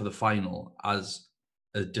plan for the final as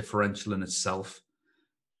a differential in itself,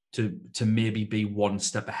 to maybe be one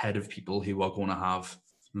step ahead of people who are going to have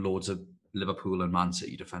loads of Liverpool and Man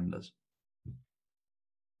City defenders.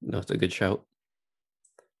 That's a good shout.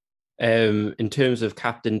 In terms of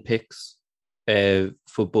captain picks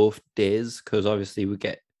for both days, because obviously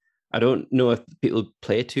I don't know if people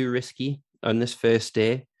play too risky on this first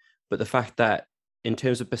day, but the fact that in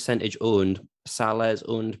terms of percentage owned, Salah is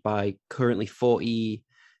owned by currently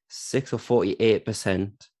 46 or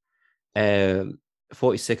 48%.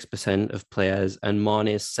 46% of players, and Mane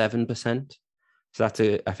is 7%. So I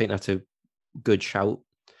think that's a good shout.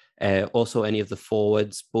 Also, any of the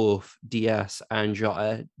forwards, both Diaz and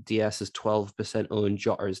Jota. Diaz is 12% owned,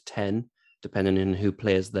 Jota is 10%, depending on who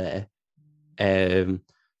plays there.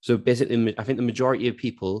 So basically, I think the majority of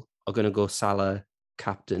people are going to go Salah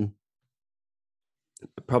captain.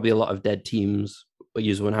 Probably a lot of dead teams, but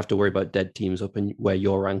you won't have to worry about dead teams up in where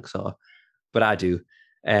your ranks are. But I do.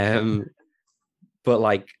 But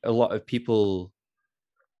like a lot of people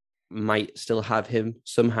might still have him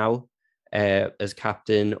somehow as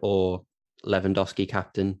captain, or Lewandowski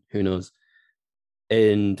captain, who knows.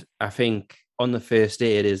 And I think on the first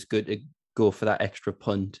day, it is good to go for that extra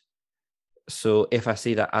punt. So if I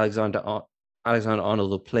see that Alexander-Arnold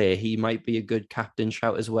will play, he might be a good captain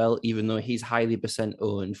shout as well, even though he's highly percent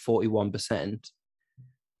owned, 41%.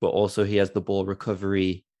 But also he has the ball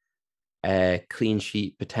recovery, clean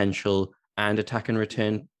sheet potential, and attack and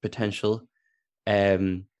return potential,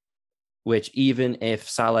 which even if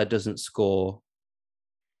Salah doesn't score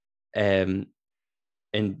and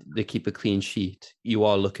they keep a clean sheet, you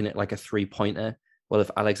are looking at like a 3-pointer. Well, if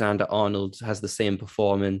Alexander-Arnold has the same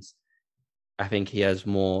performance, I think he has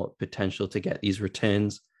more potential to get these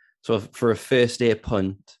returns. So for a first day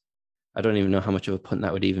punt, I don't even know how much of a punt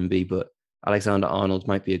that would even be, but Alexander-Arnold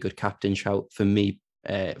might be a good captain shout for me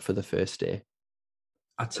for the first day.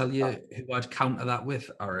 I tell you who I'd counter that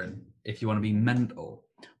with, Aaron, if you want to be mental.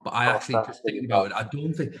 But I actually, just thinking about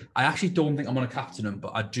it, I actually don't think I'm going to captain him,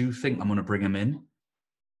 but I do think I'm going to bring him in.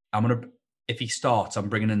 If he starts, I'm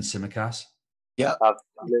bringing in Tsimikas. Yeah. I'm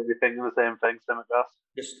literally thinking the same thing, Tsimikas.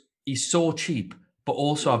 He's so cheap, but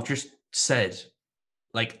also I've just said,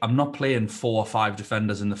 like, I'm not playing 4 or 5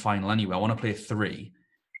 defenders in the final anyway. I want to play 3.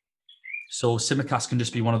 So Tsimikas can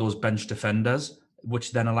just be one of those bench defenders,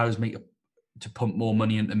 which then allows me to pump more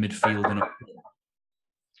money into midfield.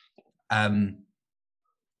 And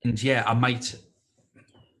yeah, I might,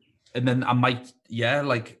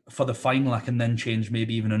 like for the final, I can then change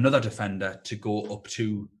maybe even another defender to go up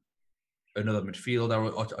to another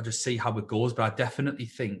midfielder, or just see how it goes. But I definitely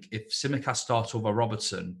think if Tsimikas starts over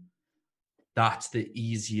Robertson, that's the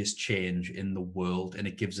easiest change in the world, and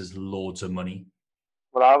it gives us loads of money.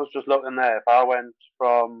 Well, I was just looking there. If I went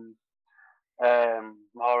from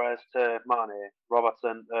Mahrez to Mane,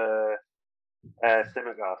 Robertson to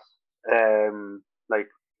Tsimikas, like,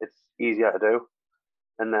 it's easier to do.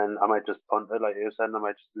 And then I might just punt it, like you said, and I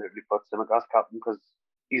might just literally put Tsimikas captain because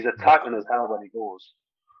he's attacking as hell when he goes.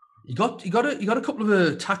 He got a couple of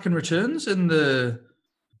attacking returns in the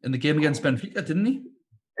game against Benfica, didn't he?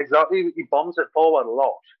 Exactly, he bombs it forward a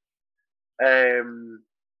lot.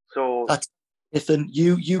 So that's Nathan,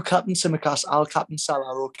 you captain Tsimikas, I'll captain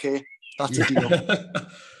Salah. Okay, that's a deal.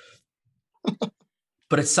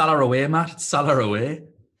 But it's Salah away, Matt. It's Salah away.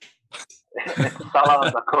 Salah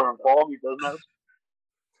in the current form, he doesn't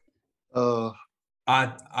it?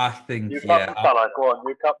 I think you captain Salah. Go on,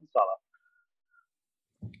 you captain Salah.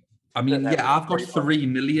 I mean, yeah, I've got 3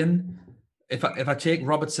 million. If I take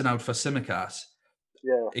Robertson out for Tsimikas,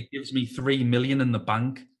 it gives me 3 million in the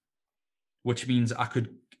bank, which means I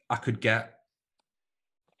could get.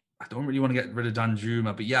 I don't really want to get rid of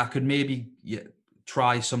Danjuma, but yeah, I could maybe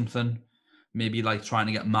try something. Maybe like trying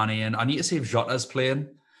to get Mane in. I need to see if Jota's playing,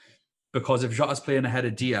 because if Jota's playing ahead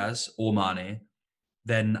of Diaz or Mane,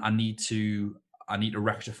 then I need to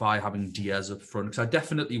rectify having Diaz up front, because I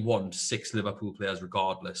definitely want 6 Liverpool players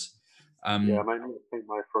regardless. I might need to think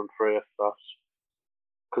my front 3 if that's,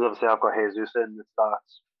 because obviously I've got Jesus in. It's that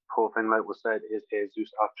whole thing, like we said, is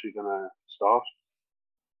Jesus actually going to start?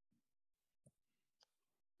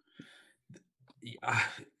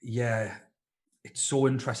 Yeah, it's so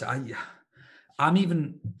interesting. I'm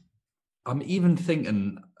even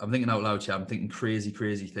thinking. I'm thinking out loud here. I'm thinking crazy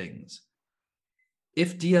things.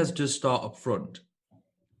 If Diaz does start up front,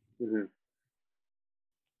 could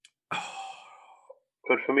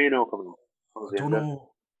Firmino come in? I don't know.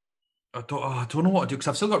 I don't know what to do, because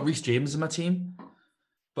I've still got Reece James in my team,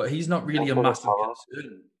 but he's not really a massive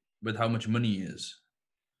concern with how much money he is.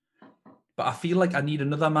 But I feel like I need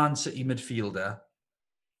another Man City midfielder.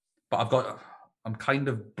 But I'm kind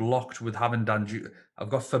of blocked with having Danjuma. I've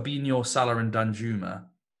got Fabinho, Salah, and Danjuma.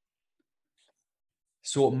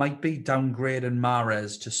 So it might be downgrading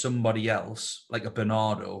Mahrez to somebody else, like a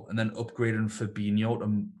Bernardo, and then upgrading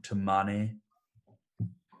Fabinho to Mane.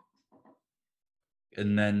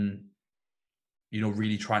 And then,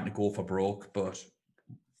 really trying to go for broke. But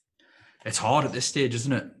it's hard at this stage,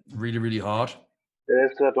 isn't it? Really, really hard. It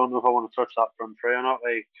is, because I don't know if I want to touch that front 3 or not.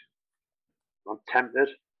 Like, I'm tempted.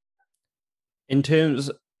 In terms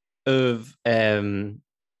of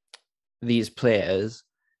these players,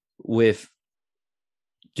 do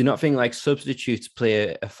you not think like substitutes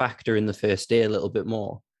play a factor in the first day a little bit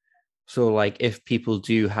more? So like if people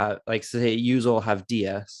do have, like say you all have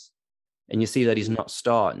Diaz and you see that he's not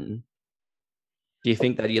starting, do you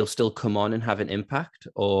think that he'll still come on and have an impact,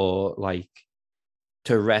 or like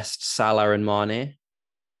to rest Salah and Mane?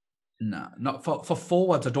 No, not for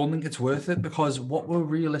forwards. I don't think it's worth it, because what we're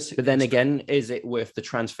realistic. But then again, is it worth the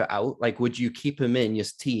transfer out? Like, would you keep him in your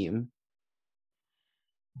team,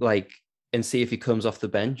 like, and see if he comes off the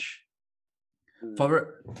bench?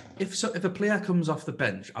 If a player comes off the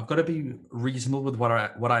bench, I've got to be reasonable with what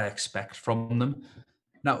I expect from them.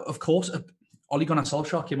 Now, of course, Ole Gunnar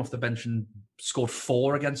Solskjaer came off the bench and scored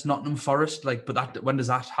 4 against Nottingham Forest. Like, but when does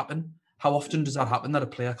that happen? How often does that happen, that a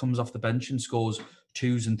player comes off the bench and scores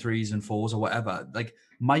 2s and 3s and 4s or whatever? Like,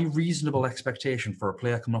 my reasonable expectation for a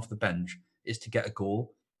player coming off the bench is to get a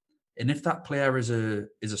goal. And if that player is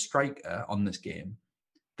a striker on this game,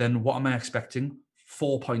 then what am I expecting?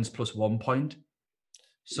 4 points plus 1 point.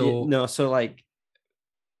 So so like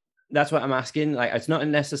that's what I'm asking. Like, it's not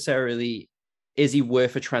necessarily, is he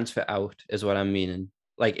worth a transfer out, is what I'm meaning.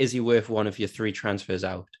 Like, is he worth one of your 3 transfers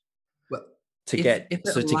out? Well, to get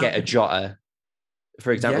a Jota,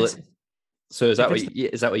 for example. Yes. So is that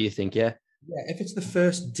what you think? Yeah. Yeah. If it's the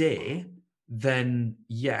first day, then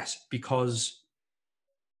yes, because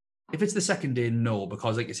If it's the second day, no,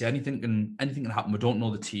 because like you say, anything can happen. We don't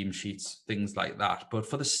know the team sheets, things like that. But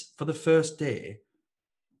for the first day,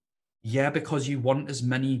 yeah, because you want as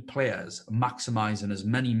many players maximizing as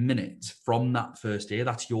many minutes from that first day.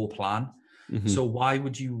 That's your plan. Mhm. So why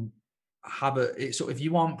would you have so if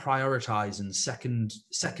you aren't prioritizing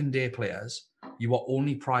second day players, you are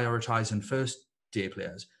only prioritizing first day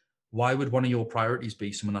players. Why would one of your priorities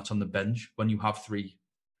be someone that's on the bench when you have three?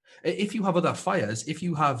 If you have other fires, if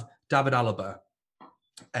you have David Alaba,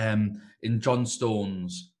 in John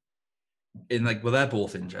Stones, well, they're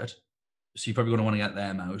both injured, so you're probably going to want to get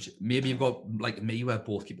them out. Maybe you've got, like me, where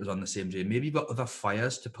both keepers on the same day. Maybe you've got other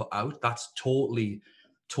fires to put out. That's totally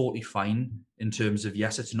fine in terms of,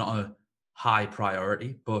 yes, it's not a high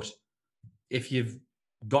priority, but if you've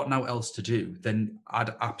got nothing else to do, then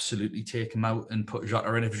I'd absolutely take him out and put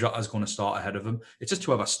Jota in if Jota's going to start ahead of him. It's just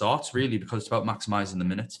whoever starts, really, because it's about maximising the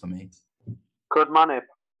minutes for me. Could Mane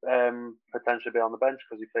potentially be on the bench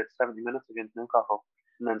because he played 70 minutes against Newcastle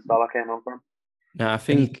and then Salah came on for him? No, I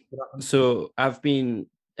think so. I've been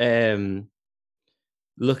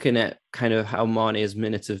looking at kind of how Mane's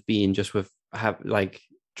minutes have been just with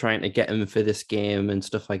trying to get him for this game and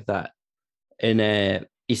stuff like that. And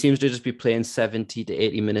he seems to just be playing 70 to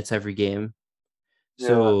 80 minutes every game.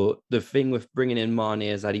 So the thing with bringing in Mane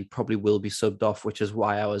is that he probably will be subbed off, which is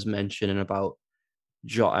why I was mentioning about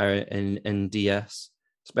Jota and DS.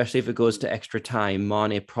 Especially if it goes to extra time,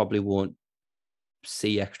 Mane probably won't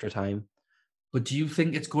see extra time. But do you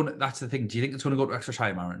think it's going to, that's the thing, do you think it's going to go to extra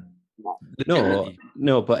time, Aaron?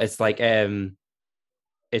 No, but it's like,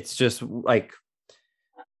 it's just like,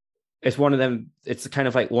 it's one of them, it's kind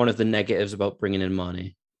of like one of the negatives about bringing in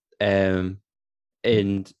Mane.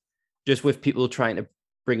 And just with people trying to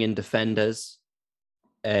bring in defenders,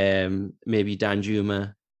 maybe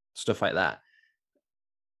Danjuma, stuff like that,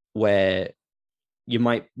 where you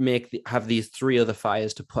might have these three other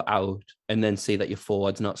fires to put out and then see that your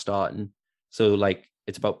forward's not starting. So like,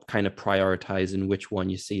 it's about kind of prioritizing which one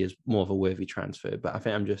you see as more of a worthy transfer. But I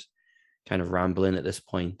think I'm just kind of rambling at this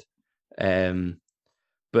point.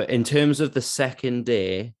 But in terms of the second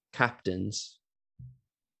day captains,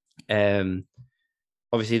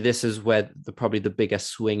 obviously this is where probably the biggest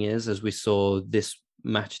swing is, as we saw this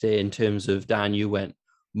match day in terms of Dan, you went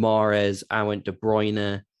Mahrez, I went De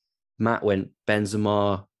Bruyne, Matt went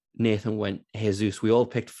Benzema, Nathan went Jesus. We all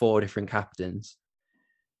picked 4 different captains.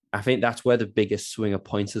 I think that's where the biggest swing of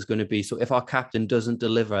points is going to be. So if our captain doesn't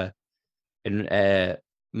deliver in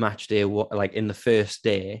match day, like in the first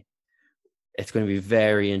day, it's going to be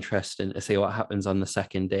very interesting to see what happens on the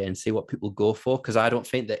second day and see what people go for. Because I don't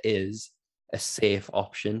think there is a safe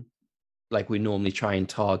option like we normally try and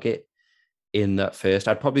target in that first.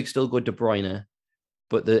 I'd probably still go De Bruyne,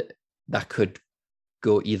 but that could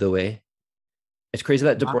go either way. It's crazy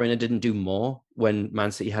that De Bruyne didn't do more when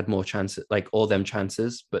Man City had more chances, like all them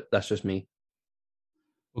chances, but that's just me.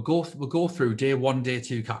 We'll go through day 1, day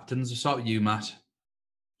 2 captains. We'll start with you, Matt.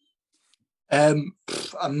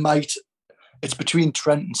 It's between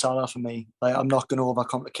Trent and Salah for me. Like, I'm not going to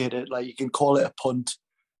overcomplicate it. Like, you can call it a punt,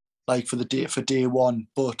 like for day 1,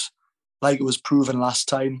 but like it was proven last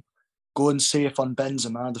time, going safe on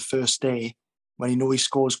Benzema the first day when you know he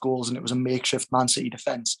scores goals and it was a makeshift Man City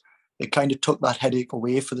defence, it kind of took that headache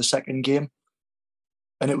away for the second game.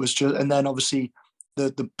 And it was just, and then obviously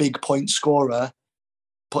the big point scorer,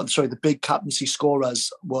 the big captaincy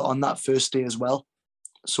scorers were on that first day as well.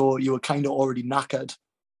 So you were kind of already knackered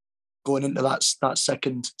going into that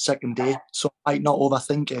second day. So I might not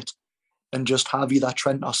overthink it and just have either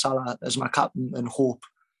Trent or Salah as my captain and hope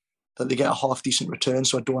that they get a half decent return,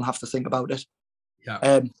 so I don't have to think about it.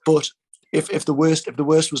 Yeah. But if the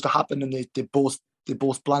worst was to happen and they both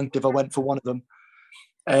blanked if I went for one of them,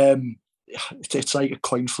 it's like a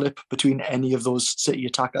coin flip between any of those City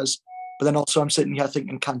attackers. But then also I'm sitting here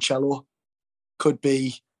thinking Cancelo could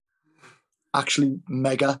be actually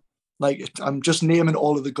mega. Like, I'm just naming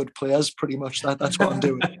all of the good players pretty much. That's what I'm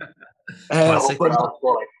doing. But like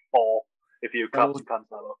 4 if you captain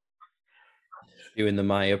Cancelo. Doing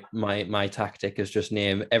my tactic is just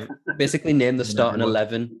basically name the starting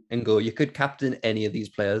 11 and go, you could captain any of these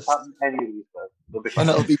players. Any of these players. And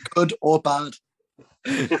it'll be good or bad.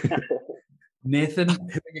 Nathan, who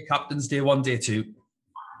are your captains day 1, day 2?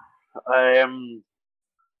 I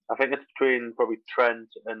think it's between probably Trent,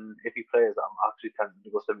 and if he plays, I'm actually tempted to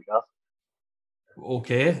go Simicast.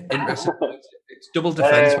 Okay, interesting. It's double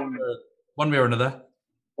defense, one way or another.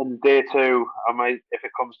 In day 2, I might, if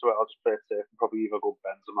it comes to it, I'll just play it safe and probably either go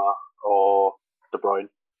Benzema or De Bruyne.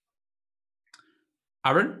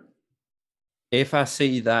 Aaron? If I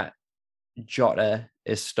see that Jota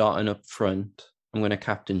is starting up front, I'm going to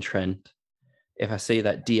captain Trent. If I say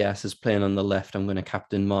that Diaz is playing on the left, I'm going to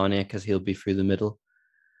captain Mane because he'll be through the middle.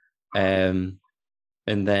 And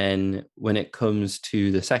then when it comes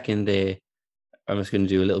to the second day, I'm just going to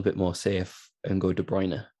do a little bit more safe and go De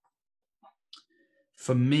Bruyne.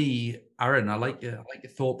 For me, Aaron, I like your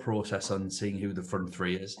thought process on seeing who the front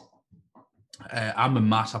three is. I'm a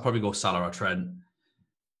Matt. I'll probably go Salah or Trent.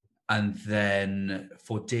 And then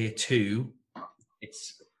for day 2,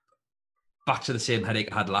 it's back to the same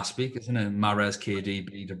headache I had last week, isn't it? Mahrez,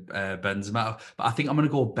 KDB, Benzema. But I think I'm going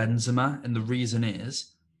to go Benzema. And the reason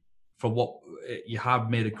is, for what you have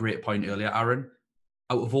made a great point earlier, Aaron,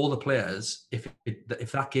 out of all the players, if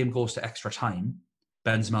that game goes to extra time,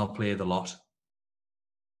 Benzema will play the lot.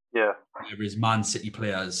 Yeah. Whereas Man City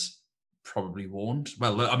players probably won't.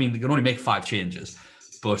 Well, I mean, they can only make 5 changes,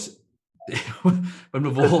 but when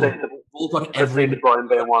we've all got every De Bruyne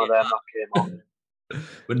being one of them that came off.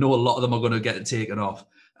 We know a lot of them are going to get taken off.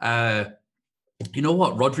 You know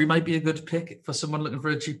what? Rodri might be a good pick for someone looking for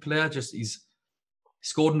a cheap player. Just he's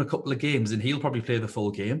scored in a couple of games and he'll probably play the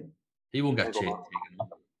full game. He won't get taken off.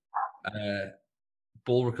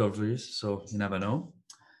 Ball recoveries, so you never know.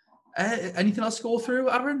 Anything else to go through,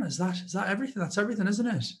 Aaron? Is that everything? That's everything, isn't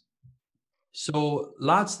it? So,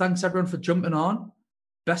 lads, thanks everyone for jumping on.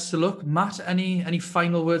 Best of luck, Matt. Any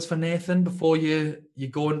final words for Nathan before you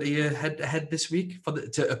go into your head-to-head this week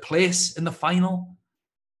to a place in the final?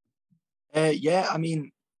 Yeah, I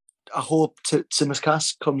mean, I hope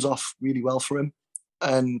Tsimikas comes off really well for him,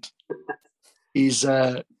 and he's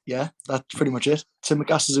that's pretty much it.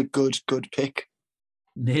 Tsimikas is a good pick.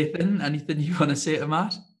 Nathan, anything you want to say to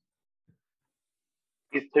Matt?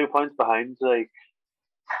 He's 2 points behind. Like,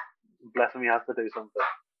 bless him, he has to do something.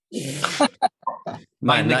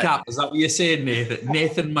 Mind the gap. Is that what you're saying, Nathan?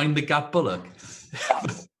 Nathan, mind the gap, Bullock.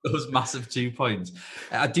 Those massive 2 points.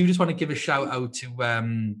 I do just want to give a shout out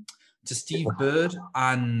to Steve Bird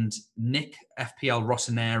and Nick FPL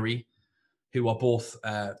Rossoneri, who are both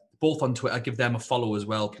on Twitter. Give them a follow as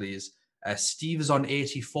well, please. Steve is on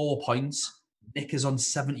 84 points. Nick is on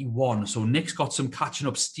 71. So Nick's got some catching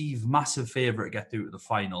up. Steve, massive favourite to get through to the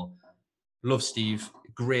final. Love Steve.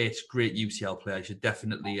 Great UCL player. You should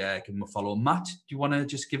definitely give him a follow. Matt, do you want to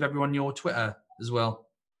just give everyone your Twitter as well?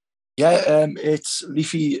 Yeah, it's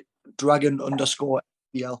Leafy Dragon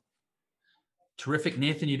 _FPL. Terrific.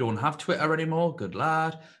 Nathan, you don't have Twitter anymore. Good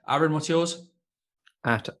lad. Aaron, what's yours?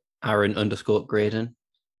 At Aaron _Graydon.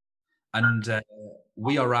 And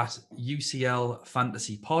we are at UCL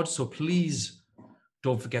Fantasy Pod. So please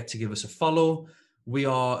don't forget to give us a follow. We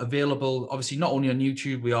are available, obviously, not only on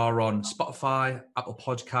YouTube, we are on Spotify, Apple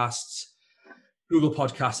Podcasts, Google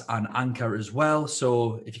Podcasts, and Anchor as well.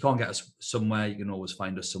 So if you can't get us somewhere, you can always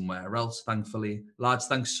find us somewhere else, thankfully. Lads,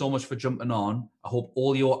 thanks so much for jumping on. I hope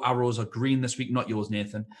all your arrows are green this week, not yours,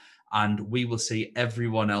 Nathan. And we will see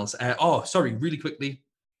everyone else. Really quickly.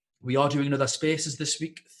 We are doing another Spaces this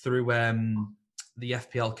week through the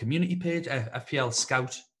FPL community page, FPL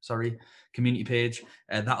Scout, community page.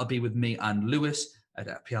 That'll be with me and Lewis at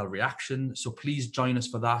FPL Reaction. So please join us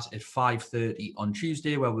for that at 5:30 on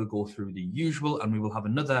Tuesday, where we'll go through the usual, and we will have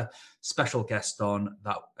another special guest on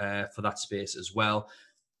that for that space as well.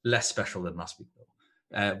 Less special than last week,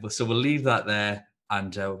 though. So we'll leave that there,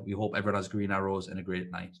 and we hope everyone has green arrows and a great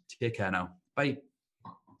night. Take care now. Bye.